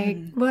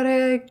 what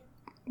a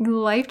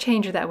life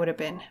changer that would have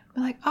been.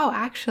 Like, oh,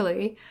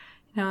 actually,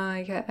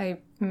 I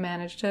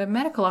managed a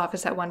medical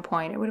office at one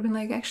point. It would have been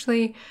like,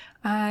 actually,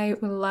 I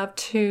would love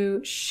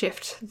to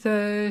shift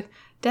the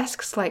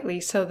desk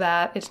slightly so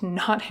that it's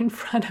not in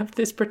front of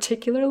this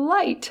particular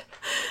light.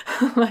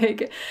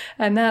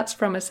 And that's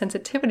from a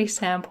sensitivity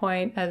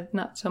standpoint,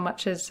 not so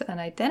much as an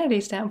identity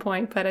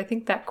standpoint, but I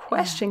think that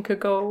question could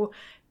go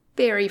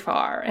very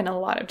far in a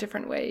lot of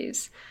different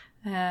ways.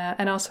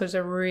 And also is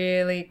a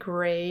really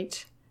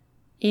great,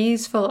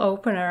 easeful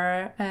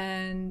opener.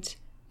 And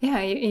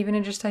even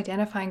in just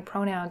identifying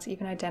pronouns,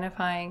 even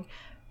identifying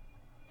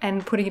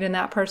and putting it in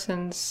that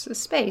person's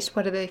space,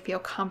 what do they feel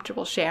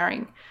comfortable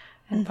sharing?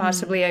 And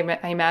possibly, I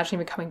imagine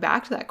even coming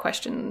back to that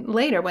question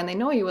later when they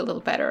know you a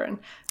little better, and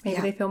maybe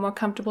they feel more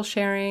comfortable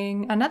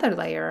sharing another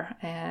layer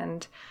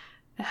and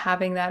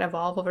having that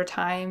evolve over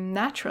time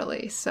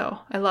naturally. So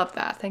I love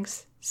that.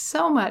 Thanks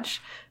so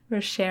much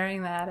for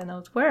sharing that in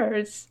those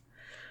words.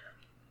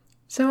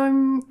 So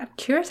I'm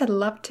curious, I'd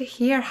love to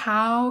hear,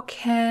 how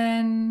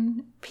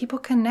can people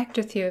connect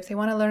with you if they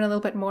want to learn a little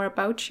bit more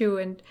about you?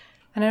 And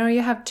I know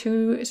you have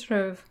two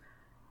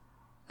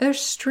there's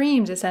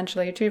streams,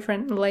 essentially, two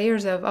different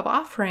layers of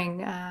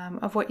offering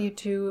of what you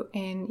do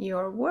in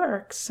your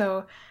work.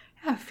 So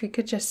if you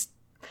could just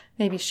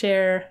maybe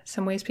share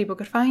some ways people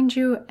could find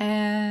you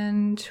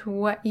and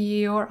what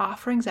your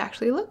offerings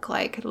actually look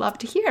like. I'd love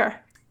to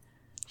hear.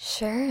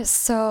 Sure.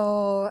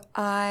 So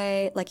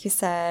like you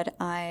said,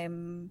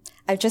 I've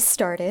just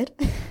started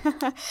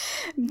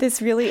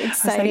this really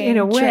exciting in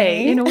a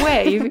way,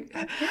 journey.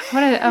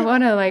 I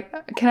want to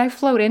like, can I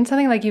float in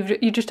something like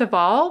you just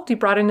evolved? You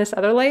brought in this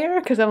other layer?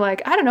 Because I'm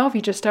like, I don't know if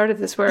you just started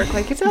this work.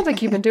 Like, it sounds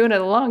like you've been doing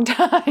it a long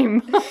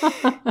time.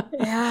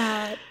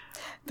 Yeah.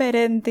 But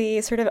in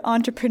the sort of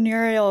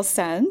entrepreneurial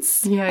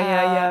sense.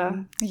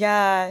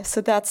 Yeah.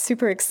 So that's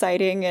super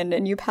exciting and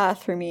a new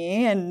path for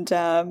me.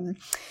 And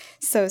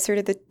so sort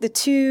of the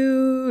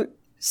two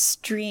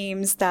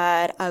streams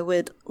that I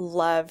would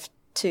love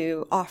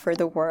to offer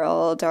the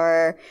world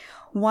are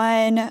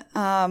one,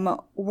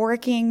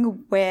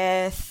 working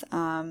with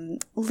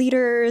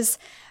leaders,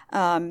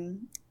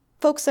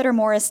 folks that are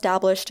more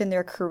established in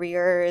their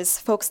careers,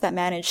 folks that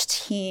manage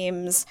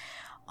teams,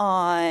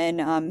 on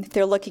if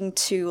they're looking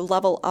to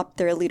level up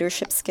their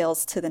leadership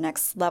skills to the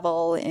next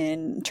level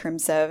in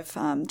terms of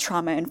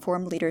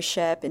trauma-informed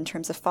leadership, in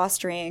terms of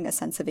fostering a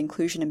sense of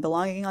inclusion and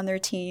belonging on their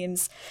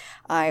teams.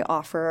 I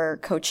offer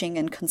coaching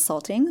and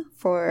consulting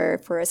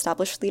for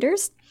established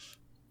leaders.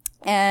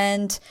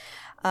 And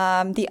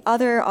the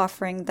other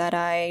offering that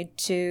I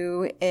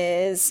do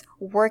is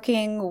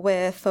working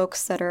with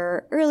folks that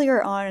are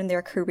earlier on in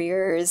their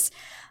careers,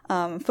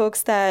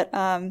 folks that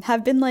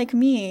have been like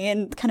me,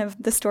 and kind of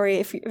the story,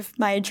 if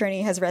my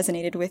journey has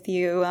resonated with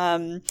you,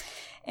 and,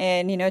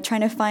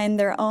 trying to find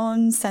their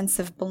own sense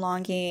of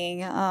belonging,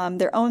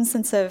 their own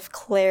sense of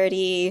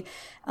clarity,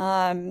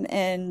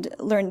 and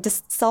learn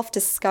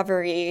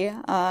self-discovery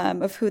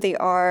of who they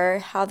are,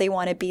 how they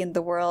want to be in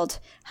the world,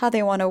 how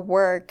they want to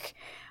work.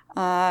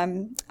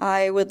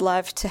 I would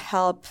love to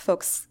help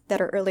folks that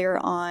are earlier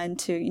on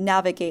to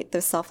navigate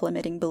those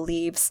self-limiting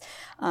beliefs,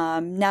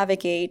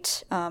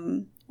 navigate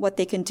what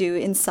they can do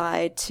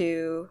inside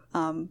to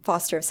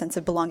foster a sense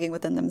of belonging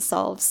within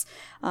themselves.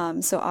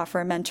 So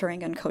offer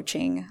mentoring and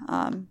coaching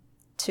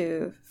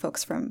to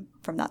folks from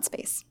that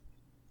space.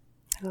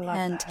 I love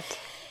that.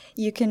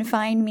 You can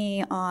find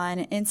me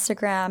on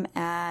Instagram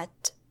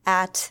at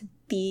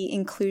the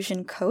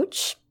Inclusion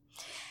Coach.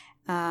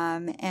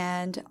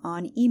 And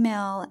on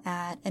email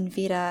at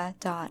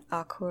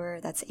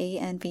anvita.akkur, that's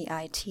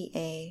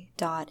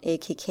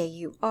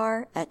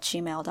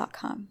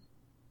anvita.akkur@gmail.com.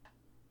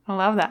 I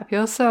love that. I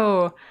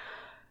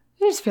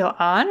just feel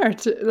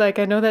honored. Like,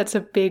 I know that's a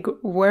big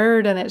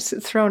word and it's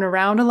thrown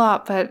around a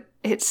lot, but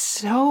it's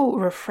so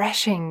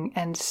refreshing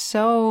and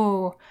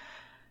there's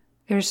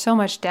so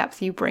much depth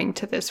you bring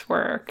to this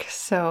work.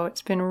 So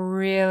it's been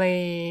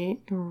really,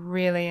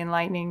 really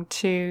enlightening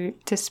to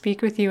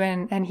speak with you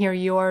and hear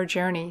your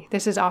journey.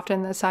 This is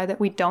often the side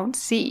that we don't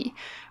see.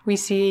 We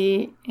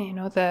see,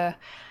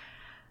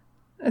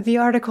 the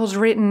articles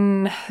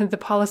written, the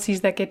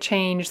policies that get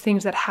changed,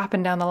 things that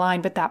happen down the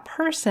line, but that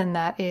person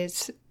that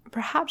is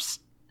perhaps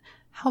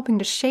helping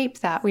to shape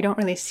that, we don't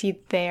really see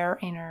their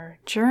inner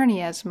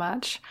journey as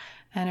much.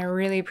 And I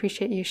really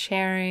appreciate you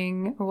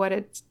sharing what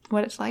it's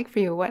like for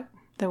you, what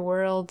the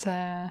world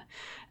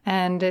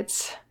and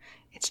its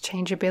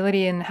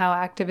changeability, and how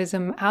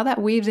activism, how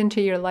that weaves into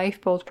your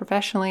life, both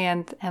professionally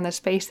and the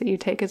space that you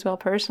take as well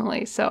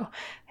personally. So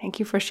thank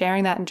you for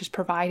sharing that and just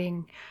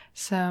providing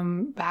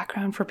some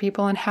background for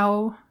people and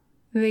how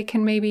they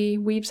can maybe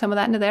weave some of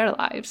that into their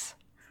lives.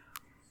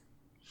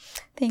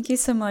 Thank you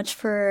so much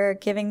for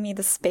giving me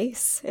the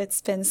space.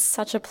 It's been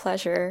such a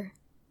pleasure.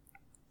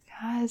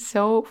 Yeah, it's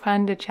so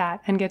fun to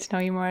chat and get to know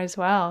you more as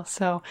well.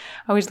 So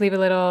I always leave a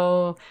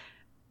little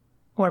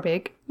or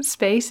big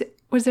space.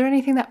 Was there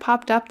anything that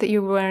popped up that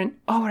you weren't,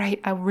 oh,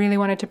 right, I really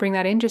wanted to bring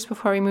that in just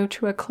before we move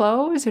to a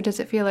close? Or does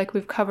it feel like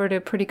we've covered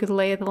a pretty good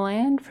lay of the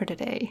land for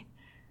today?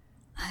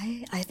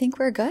 I think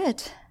we're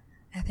good.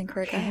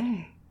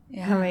 Good.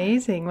 Yeah.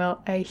 Amazing.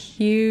 Well, a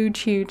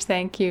huge, huge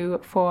thank you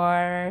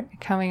for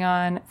coming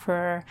on,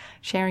 for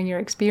sharing your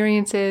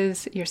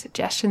experiences, your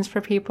suggestions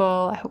for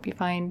people. I hope you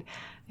find,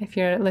 if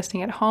you're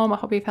listening at home, I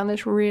hope you found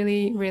this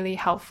really, really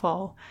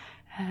helpful.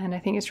 And I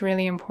think it's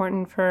really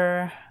important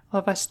for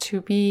all of us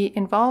to be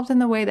involved in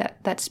the way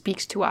that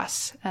speaks to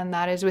us, and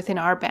that is within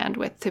our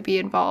bandwidth, to be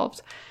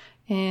involved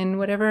in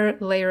whatever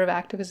layer of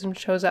activism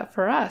shows up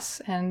for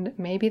us. And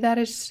maybe that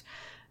is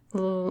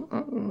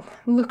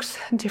looks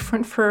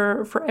different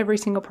for every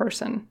single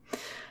person.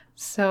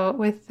 So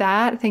with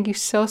that, thank you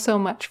so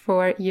much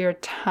for your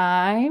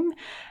time,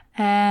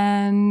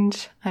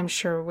 and I'm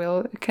sure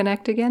we'll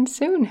connect again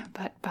soon,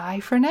 but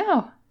bye for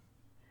now.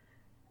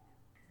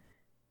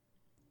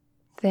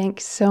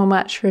 Thanks so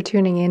much for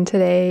tuning in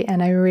today,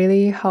 and I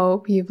really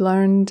hope you've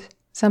learned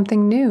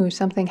something new,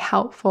 something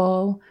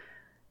helpful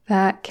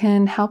that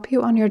can help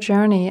you on your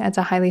journey as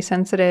a highly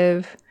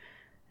sensitive,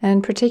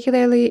 and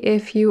particularly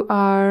if you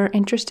are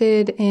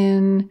interested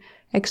in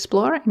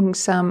exploring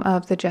some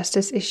of the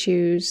justice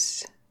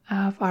issues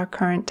of our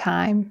current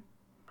time.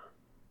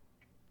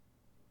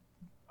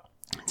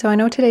 So I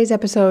know today's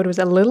episode was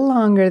a little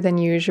longer than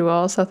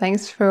usual, so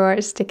thanks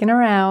for sticking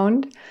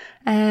around.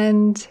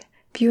 And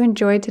if you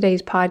enjoyed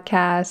today's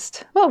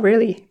podcast, well,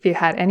 really, if you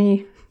had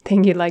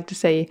anything you'd like to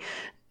say,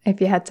 if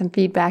you had some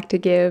feedback to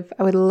give,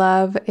 I would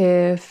love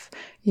if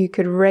you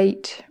could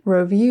rate,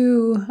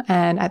 review,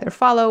 and either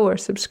follow or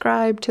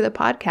subscribe to the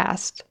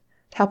podcast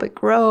to help it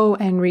grow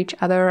and reach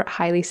other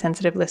highly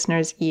sensitive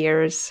listeners'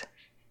 ears.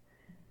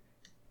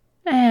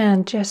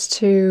 And just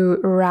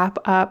to wrap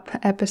up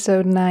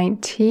episode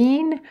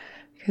 19,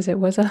 because it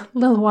was a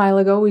little while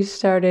ago, we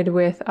started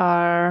with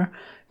our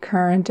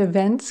current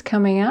events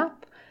coming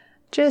up.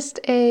 Just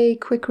a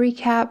quick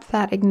recap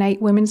that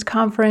Ignite Women's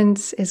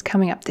Conference is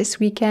coming up this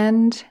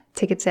weekend.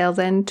 Ticket sales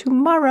end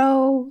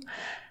tomorrow.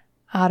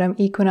 Autumn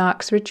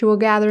Equinox Ritual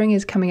Gathering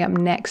is coming up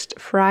next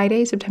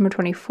Friday, September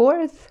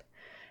 24th.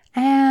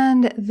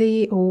 And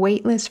the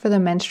waitlist for the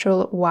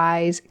Menstrual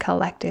Wise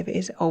Collective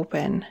is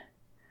open.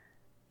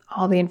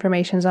 All the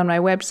information is on my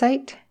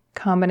website,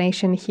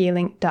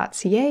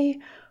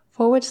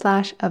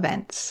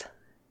 combinationhealing.ca/events.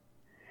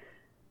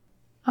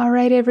 All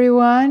right,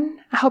 everyone.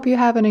 I hope you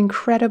have an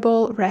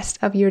incredible rest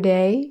of your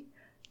day.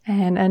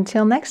 And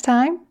until next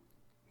time,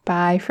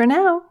 bye for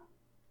now.